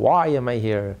question of why am I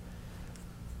here.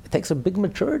 It takes a big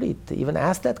maturity to even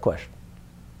ask that question.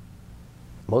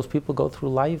 Most people go through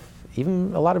life,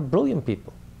 even a lot of brilliant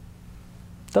people.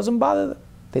 It doesn't bother them.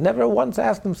 They never once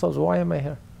ask themselves, why am I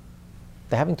here?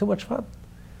 They're having too much fun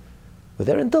with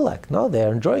their intellect. No,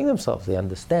 they're enjoying themselves. They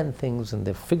understand things and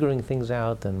they're figuring things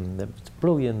out and it's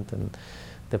brilliant and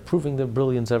they're proving their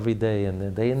brilliance every day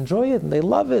and they enjoy it and they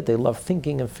love it. They love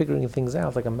thinking and figuring things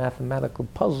out like a mathematical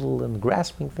puzzle and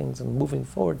grasping things and moving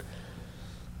forward.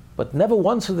 But never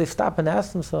once do they stop and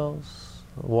ask themselves,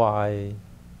 why?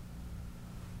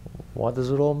 What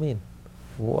does it all mean?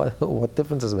 What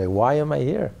difference does it make? Why am I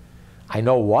here? I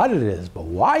know what it is, but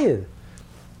why it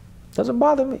doesn't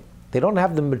bother me. They don't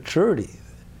have the maturity.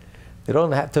 They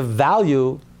don't have to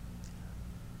value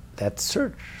that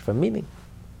search for meaning.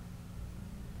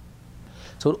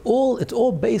 So it's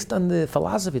all based on the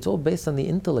philosophy, it's all based on the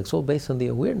intellect, it's all based on the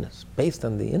awareness. Based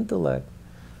on the intellect,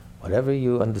 whatever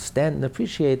you understand and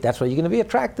appreciate, that's what you're going to be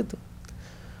attracted to.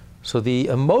 So the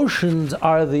emotions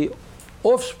are the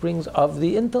offsprings of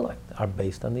the intellect, are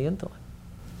based on the intellect.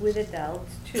 With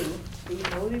adults, too, the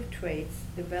emotive traits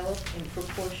develop in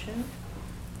proportion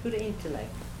to the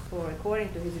intellect, for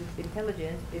according to his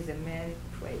intelligence is a man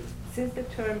trait. Since the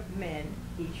term man,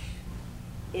 ish,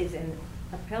 is an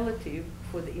appellative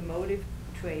for the emotive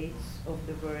traits of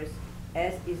the verse,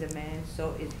 as is a man,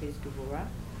 so is his gevurah,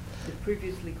 the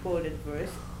previously quoted verse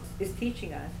is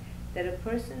teaching us that a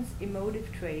person's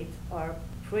emotive traits are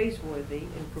praiseworthy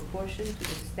in proportion to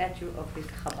the stature of his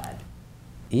chabad.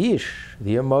 Ish,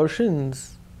 the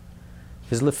emotions,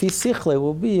 his lefi sichle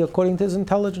will be according to his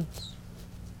intelligence.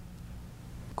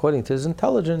 According to his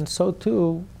intelligence, so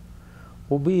too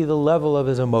will be the level of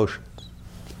his emotions.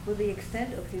 For the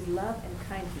extent of his love and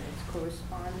kindness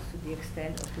corresponds to the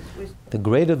extent of his wisdom. The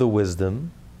greater the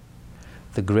wisdom,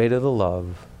 the greater the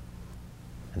love,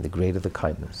 and the greater the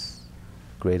kindness,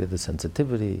 greater the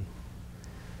sensitivity.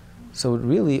 So it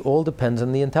really all depends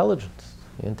on the intelligence.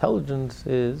 The intelligence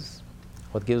is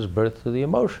what gives birth to the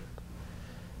emotion.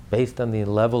 based on the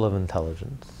level of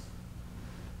intelligence,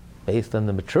 based on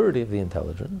the maturity of the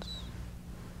intelligence,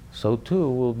 so too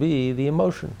will be the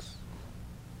emotions.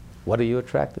 What are you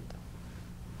attracted to?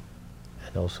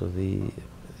 And also the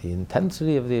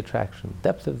intensity of the attraction,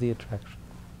 depth of the attraction.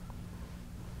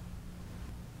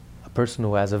 A person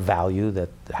who has a value, that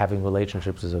having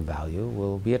relationships is a value,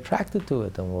 will be attracted to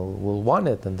it and will want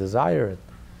it and desire it.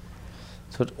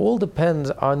 So it all depends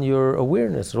on your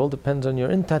awareness, it all depends on your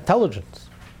intelligence,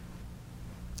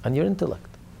 on your intellect.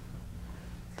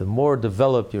 The more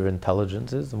developed your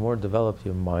intelligence is, the more developed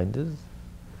your mind is,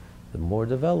 the more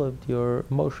developed your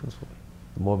emotions will be.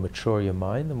 The more mature your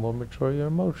mind, the more mature your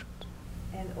emotions.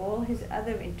 And all his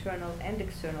other internal and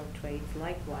external traits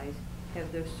likewise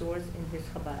have their source in his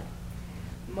Chabad.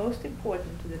 Most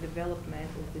important to the development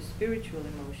of the spiritual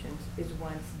emotions is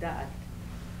one's Da'at,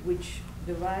 which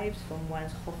derives from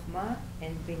one's Chokhmah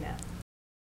and Binah.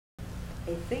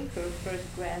 A thinker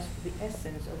first grasps the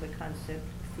essence of a concept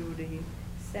through the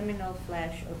seminal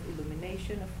flash of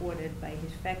illumination afforded by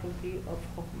his faculty of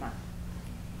Chokhmah.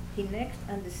 He next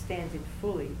understands it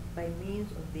fully by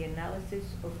means of the analysis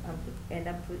of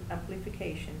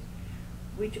amplifications,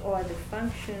 which are the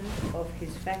functions of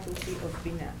his faculty of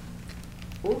Binah.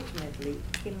 Ultimately,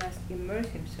 he must immerse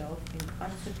himself in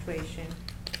concentration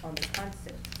on the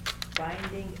concept,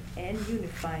 binding and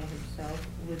unifying himself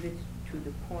with it to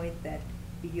the point that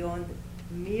beyond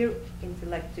mere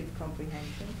intellective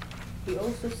comprehension, he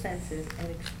also senses and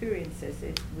experiences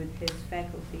it with his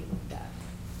faculty of Da'at.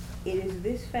 It is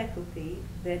this faculty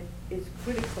that is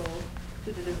critical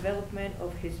to the development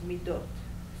of his midot,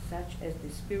 such as the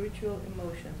spiritual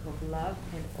emotions of love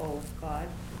and awe of God,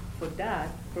 for Da'at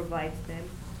provides them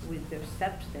with their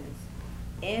substance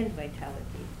and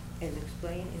vitality, as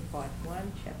explained in Part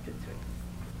 1, Chapter 3.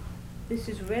 This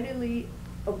is readily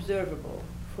observable,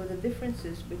 for the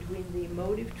differences between the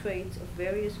emotive traits of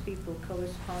various people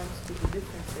corresponds to the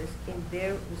differences in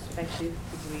their respective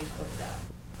degrees of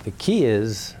Da'at. The key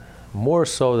is, more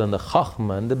so than the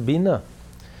Chachma and the Binah,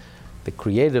 the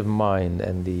creative mind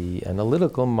and the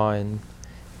analytical mind,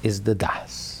 is the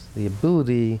Das, the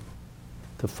ability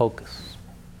to focus,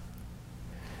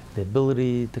 the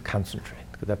ability to concentrate.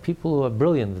 Because there are people who are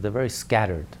brilliant, but they're very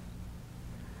scattered.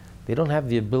 They don't have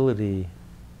the ability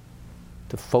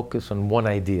to focus on one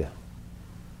idea,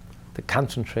 to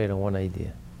concentrate on one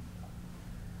idea,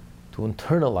 to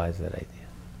internalize that idea,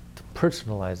 to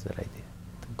personalize that idea,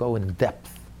 to go in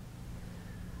depth,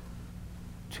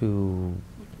 to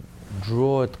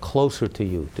draw it closer to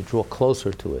you, to draw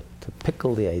closer to it, to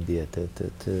pickle the idea,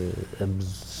 to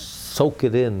soak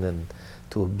it in and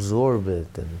to absorb it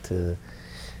and to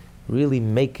really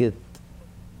make it,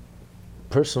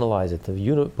 personalize it,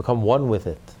 to become one with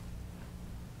it.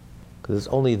 Because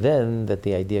it's only then that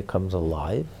the idea comes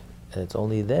alive, and it's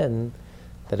only then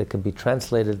that it can be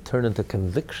translated, turned into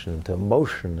conviction, into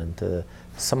emotion, into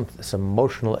some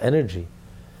emotional energy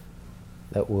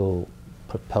that will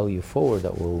propel you forward,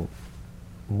 that will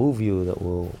move you, that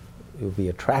you'll be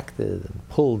attracted and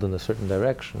pulled in a certain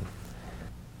direction.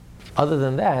 Other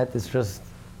than that, it's just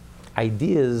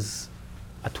ideas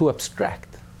are too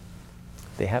abstract.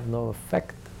 They have no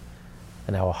effect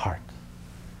in our heart.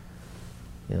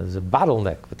 There's a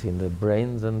bottleneck between the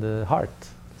brains and the heart.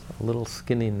 It's a little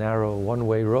skinny, narrow,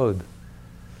 one-way road.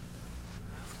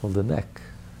 It's called the neck.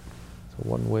 It's a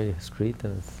one-way street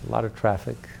and it's a lot of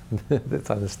traffic. It's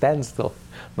on a standstill.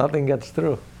 Nothing gets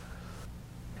through.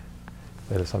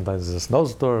 Sometimes there's a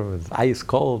snowstorm, it's ice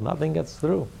cold, nothing gets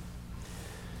through.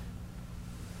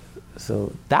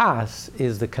 So Das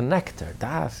is the connector.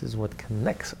 Das is what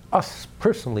connects us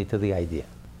personally to the idea.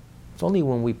 It's only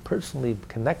when we personally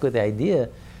connect with the idea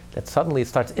that suddenly it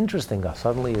starts interesting us.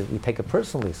 Suddenly we take it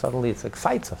personally. Suddenly it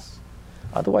excites us.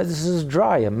 Otherwise this is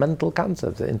dry, a mental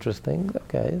concept. Interesting,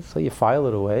 okay, so you file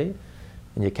it away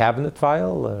in your cabinet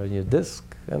file or your disk,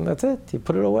 and that's it. You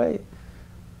put it away.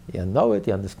 You know it,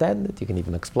 you understand it, you can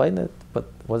even explain it, but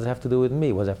what does it have to do with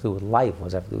me? What does it have to do with life? What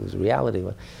does it have to do with reality?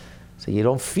 So you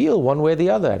don't feel one way or the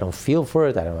other. I don't feel for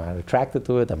it, I'm not attracted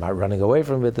to it, I'm not running away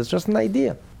from it, it's just an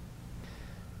idea.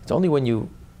 It's only when you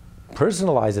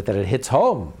personalize it that it hits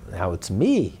home. Now it's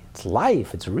me, it's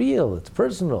life, it's real, it's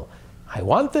personal. I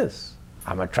want this,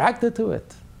 I'm attracted to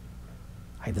it,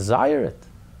 I desire it,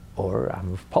 or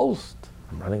I'm repulsed,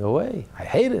 I'm running away, I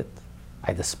hate it,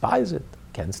 I despise it,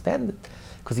 can't stand it.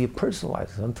 Because you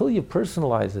personalize it. Until you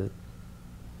personalize it,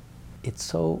 it's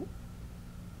so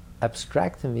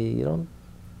abstract to me, you don't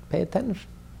pay attention.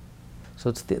 So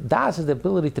it's Das is the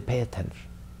ability to pay attention.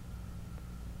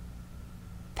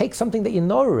 Take something that you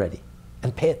know already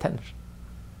and pay attention.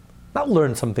 Not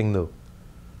learn something new.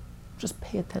 Just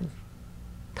pay attention.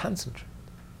 Concentrate.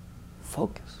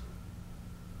 Focus.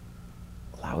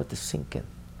 Allow it to sink in.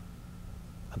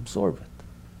 Absorb it.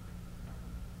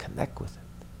 Connect with it.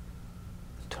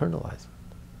 Internalize it.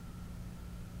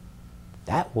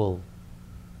 That will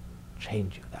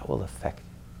change you. That will affect you.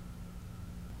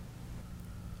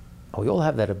 And we all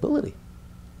have that ability.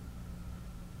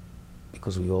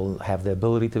 Because we all have the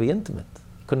ability to be intimate.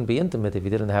 You couldn't be intimate if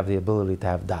you didn't have the ability to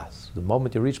have das. The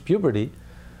moment you reach puberty,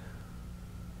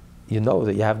 you know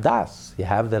that you have das. You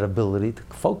have that ability to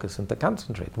focus and to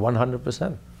concentrate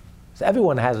 100%. So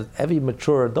every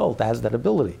mature adult has that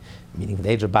ability, meaning the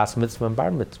age of bas mitzvah and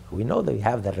bar mitzvah. We know that we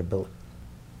have that ability.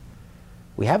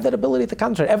 We have that ability to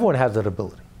concentrate. Everyone has that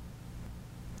ability.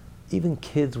 Even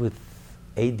kids with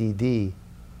ADD,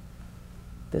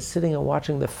 they're sitting and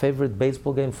watching their favorite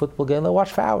baseball game, football game, they'll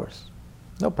watch for hours.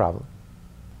 No problem.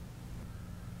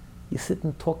 You sit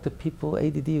and talk to people,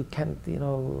 ADD, you can't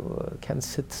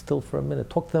sit still for a minute.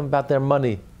 Talk to them about their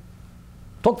money.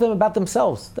 Talk to them about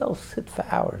themselves. They'll sit for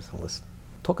hours and listen.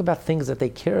 Talk about things that they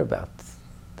care about.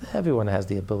 Everyone has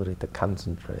the ability to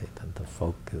concentrate and to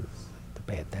focus, to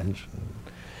pay attention,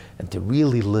 and to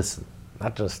really listen.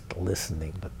 Not just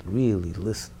listening, but really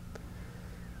listen.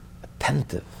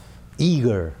 Attentive,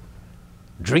 eager,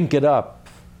 drink it up,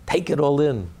 take it all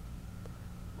in,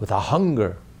 with a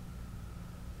hunger,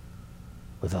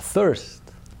 with a thirst.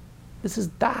 This is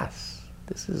das.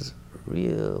 This is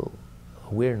real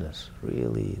awareness,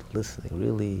 really listening,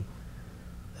 really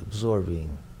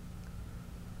absorbing.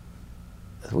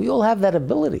 We all have that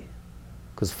ability,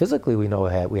 because physically we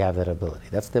know we have that ability.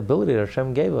 That's the ability that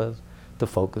Hashem gave us to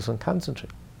focus and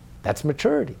concentrate. That's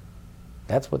maturity.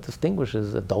 That's what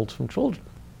distinguishes adults from children.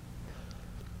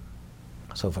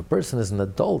 So if a person is an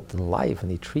adult in life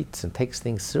and he treats and takes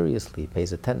things seriously, he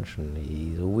pays attention,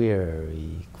 he's aware,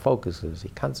 he focuses, he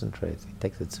concentrates, he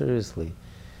takes it seriously,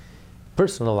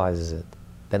 personalizes it,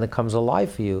 then it comes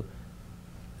alive for you,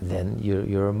 then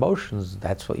your emotions,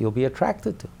 that's what you'll be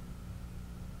attracted to.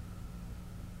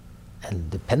 And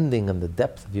depending on the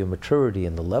depth of your maturity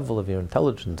and the level of your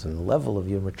intelligence and the level of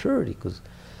your maturity, because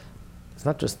it's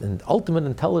not just ultimate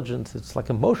intelligence, it's like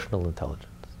emotional intelligence.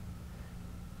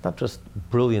 Not just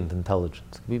brilliant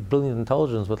intelligence. It can be brilliant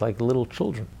intelligence with like little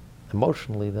children.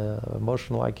 Emotionally, the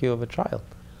emotional IQ of a child.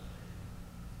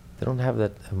 They don't have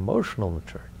that emotional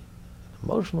maturity.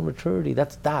 Emotional maturity,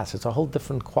 that's das. It's a whole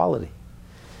different quality.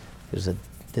 There's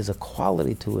a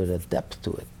quality to it, a depth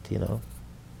to it, you know.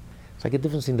 It's like a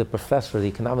difference in the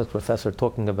economics professor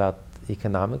talking about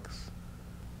economics,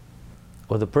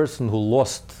 or the person who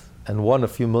lost and won a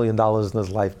few $1 million in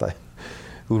his lifetime,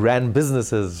 who ran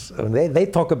businesses. When they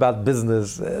talk about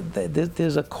business,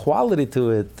 there's a quality to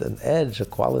it, an edge, a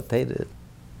qualitative.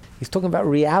 He's talking about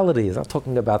reality. He's not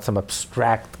talking about some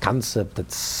abstract concept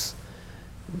that's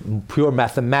pure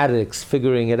mathematics,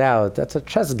 figuring it out. That's a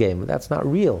chess game. That's not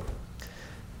real.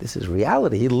 This is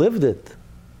reality. He lived it.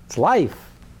 It's life.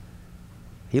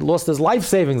 He lost his life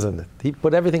savings on it. He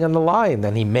put everything on the line,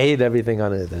 and he made everything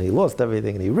on it, and he lost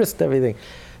everything, and he risked everything.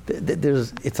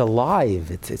 It's alive.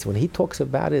 It's when he talks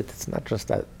about it, it's not just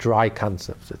that dry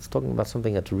concept. It's talking about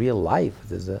something that's real life.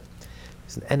 There's an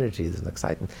energy, there's an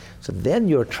excitement. So then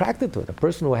you're attracted to it. A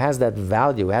person who has that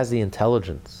value, has the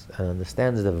intelligence, and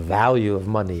understands the value of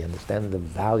money, understands the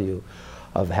value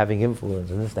of having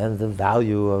influence, understands the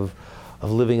value of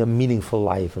living a meaningful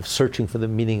life, of searching for the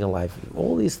meaning of life.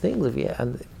 All these things,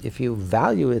 if you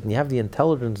value it and you have the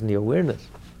intelligence and the awareness,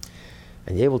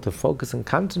 and you're able to focus and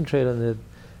concentrate on it,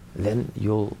 then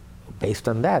you'll, based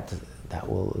on that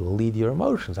will lead your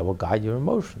emotions, that will guide your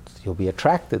emotions. You'll be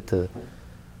attracted to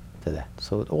that.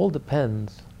 So it all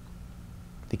depends.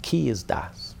 The key is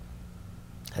das.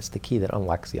 That's the key that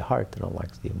unlocks your heart, that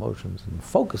unlocks the emotions, and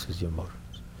focuses your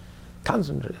emotions.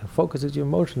 Concentrate, focuses your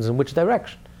emotions in which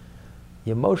direction?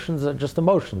 Your emotions are just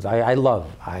emotions. I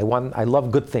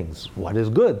love good things. What is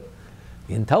good?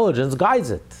 The intelligence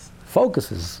guides it,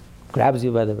 focuses, grabs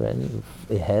you by the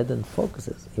head and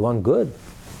focuses. You want good?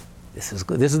 This is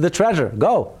good. This is the treasure.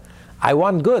 Go. I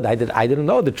want good. I didn't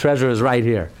know the treasure is right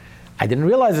here. I didn't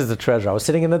realize it's a treasure. I was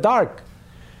sitting in the dark.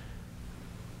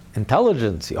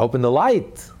 Intelligence. You open the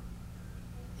light.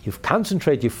 You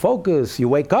concentrate. You focus. You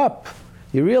wake up.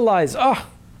 You realize,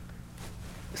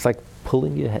 it's like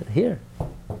pulling your head here.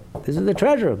 This is the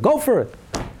treasure. Go for it.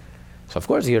 So of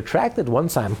course you're attracted.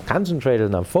 Once I'm concentrated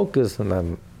and I'm focused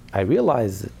and I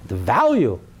realize the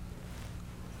value,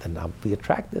 then I'll be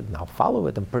attracted and I'll follow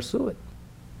it and pursue it.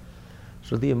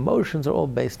 So the emotions are all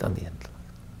based on the intellect.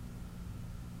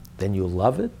 Then you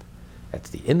love it. That's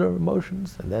the inner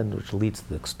emotions, and then which leads to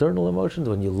the external emotions.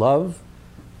 When you love,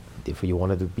 if you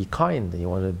want to be kind and you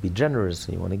want to be generous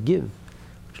and you want to give,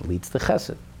 which which leads to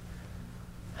chesed.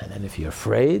 And then if you're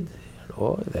afraid,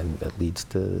 then that leads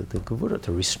to the gevura,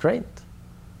 to restraint,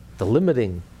 the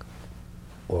limiting,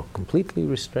 or completely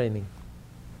restraining,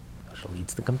 which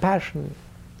leads to compassion.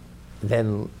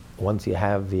 Then once you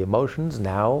have the emotions,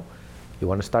 now you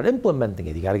want to start implementing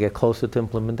it. You got to get closer to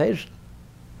implementation.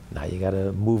 Now you got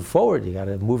to move forward. You got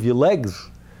to move your legs.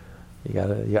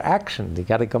 Your action. You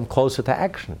got to come closer to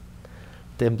action.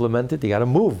 To implement it, you got to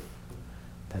move.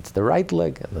 That's the right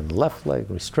leg, and then the left leg,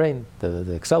 restraint,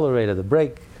 the accelerator, the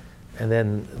brake, and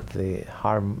then the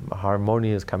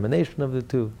harmonious combination of the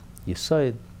two,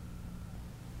 yesod.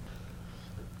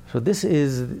 So this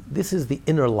is the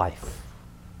inner life.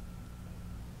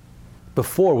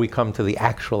 Before we come to the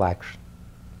actual action.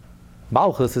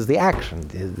 Malchus is the action,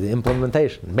 the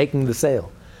implementation, making the sale.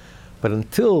 But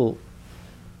until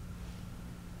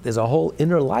there's a whole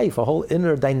inner life, a whole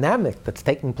inner dynamic that's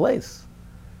taking place.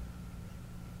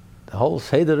 The whole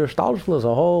Seder Shtalshel is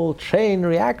a whole chain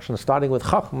reaction, starting with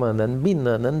Chachma, and then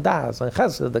Bina, and then Das, and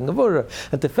Chesed, and Gevura,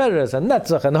 and Tiferes, and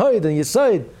Netzach, and Hoid, and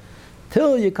Yesod,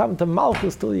 till you come to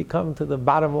Malchus, till you come to the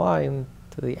bottom line,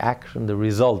 to the action, the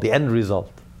result, the end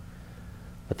result.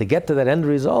 But to get to that end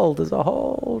result is a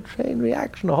whole chain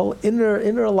reaction, a whole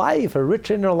inner life, a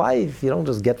rich inner life. You don't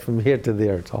just get from here to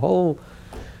there. It's a whole...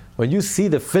 When you see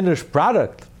the finished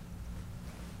product,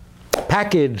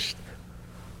 packaged,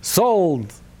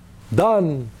 sold,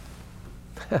 done,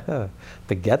 to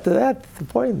get to that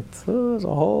point, there's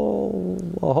a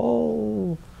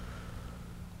whole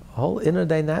inner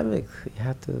dynamic you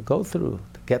have to go through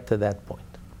to get to that point.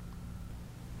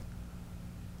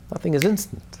 Nothing is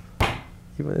instant.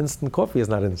 Even instant coffee is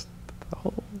not instant. The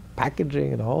whole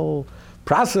packaging and the whole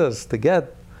process to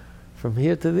get from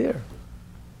here to there.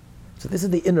 So this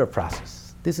is the inner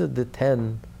process. This is the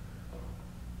 10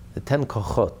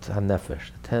 kochot hanefesh,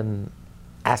 the 10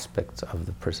 aspects of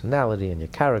the personality and your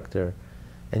character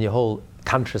and your whole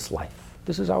conscious life.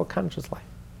 This is our conscious life.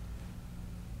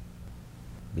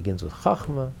 It begins with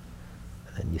Chachma,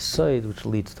 and then Yesod, which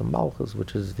leads to Malchus,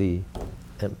 which is the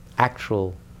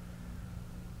actual,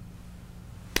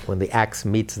 when the axe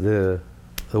meets the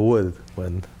wood,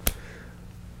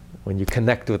 when you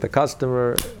connect with the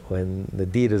customer, when the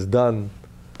deed is done,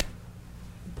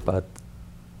 but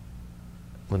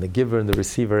when the giver and the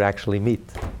receiver actually meet,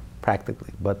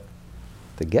 practically. But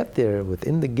to get there,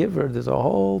 within the giver, there's a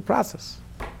whole process.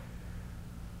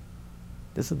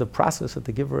 This is the process that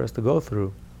the giver has to go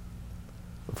through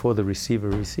before the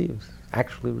receiver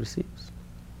actually receives.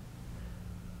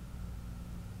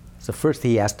 So first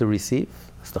he has to receive,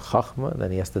 it's the chachma,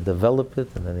 then he has to develop it,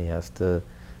 and then he has to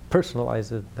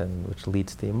personalize it, and which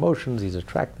leads to emotions. He's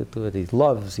attracted to it, he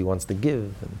loves, he wants to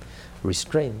give, and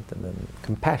restraint, and then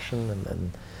compassion, and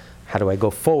then how do I go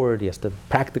forward? He has to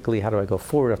practically, how do I go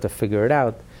forward? I have to figure it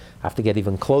out. I have to get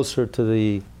even closer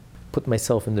to put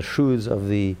myself in the shoes of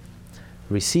the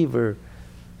receiver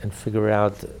and figure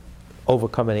out,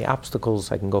 overcome any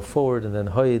obstacles, I can go forward, and then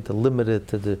to limit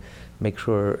it, make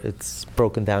sure it's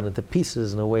broken down into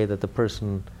pieces in a way that the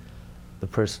person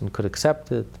could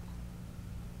accept it.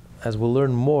 As we'll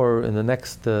learn more in the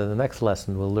next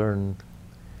lesson, we'll learn,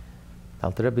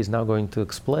 Alter Rebbe is now going to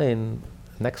explain,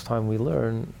 next time we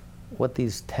learn, what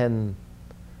these 10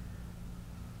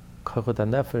 kochot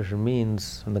hanefesh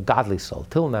means in the godly soul.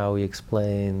 Till now we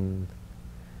explained,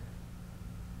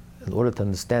 in order to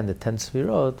understand the 10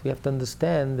 sefirot, we have to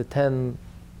understand the 10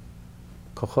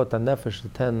 kochot hanefesh, the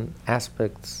 10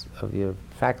 aspects of your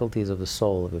faculties of the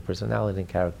soul, of your personality and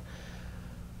character.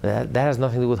 That has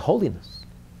nothing to do with holiness.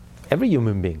 Every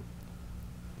human being,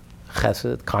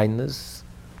 chesed, kindness,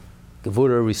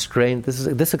 gevura, restraint.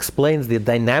 This explains the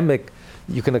dynamic.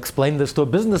 You can explain this to a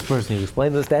business person. You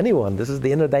explain this to anyone. This is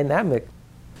the inner dynamic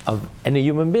of any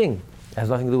human being. It has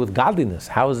nothing to do with godliness.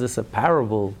 How is this a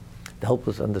parable to help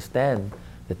us understand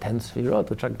the 10 sefirot,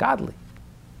 which are godly?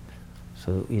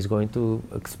 So he's going to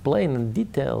explain in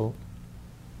detail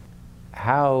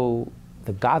how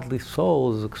the godly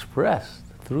soul is expressed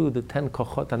through the 10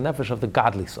 kochot hanefesh of the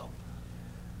godly soul.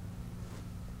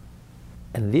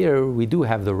 And there we do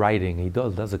have the writing. He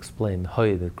does explain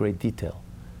Hoyd in great detail.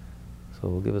 So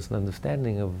it will give us an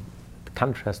understanding of the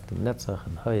contrast of Netzach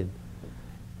and Hoyd,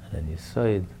 and then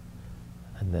Yesod,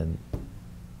 and then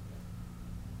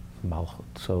Malchut.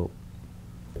 So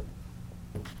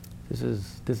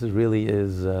this really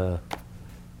is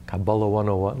Kabbalah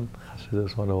 101,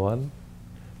 Chassidus 101,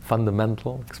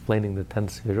 fundamental, explaining the 10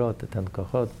 sefirot, the 10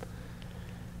 kochot,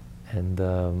 and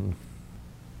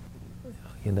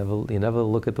you never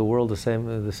look at the world the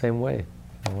same way.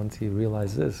 And once you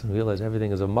realize this, and realize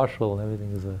everything is a mashal, and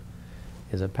everything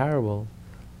is a parable,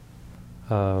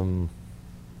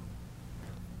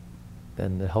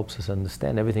 then it helps us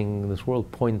understand everything in this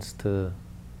world points to a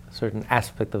certain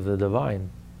aspect of the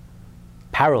divine.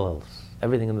 Parallels.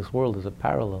 Everything in this world is a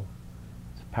parallel.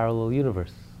 It's a parallel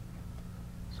universe.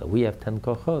 So we have 10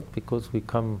 kochot because we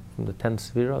come from the 10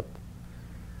 sefirot.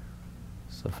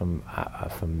 So from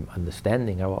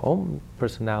understanding our own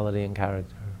personality and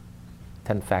character,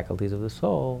 10 faculties of the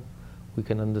soul, we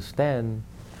can understand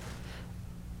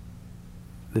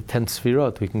the 10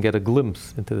 sefirot. We can get a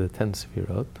glimpse into the 10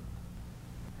 sefirot.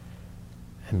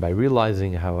 And by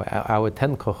realizing how our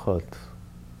 10 kochot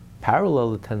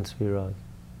parallel the 10 sefirot,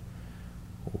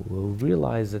 we'll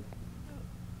realize that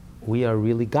we are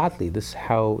really godly. This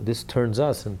turns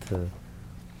us into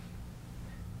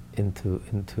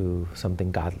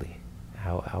something godly.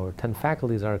 How our 10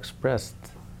 faculties are expressed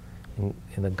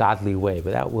in a godly way.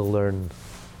 But that we'll learn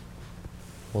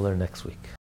next week.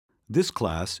 This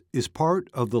class is part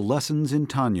of the Lessons in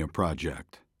Tanya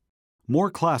project.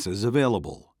 More classes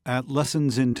available at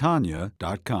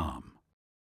lessonsintanya.com.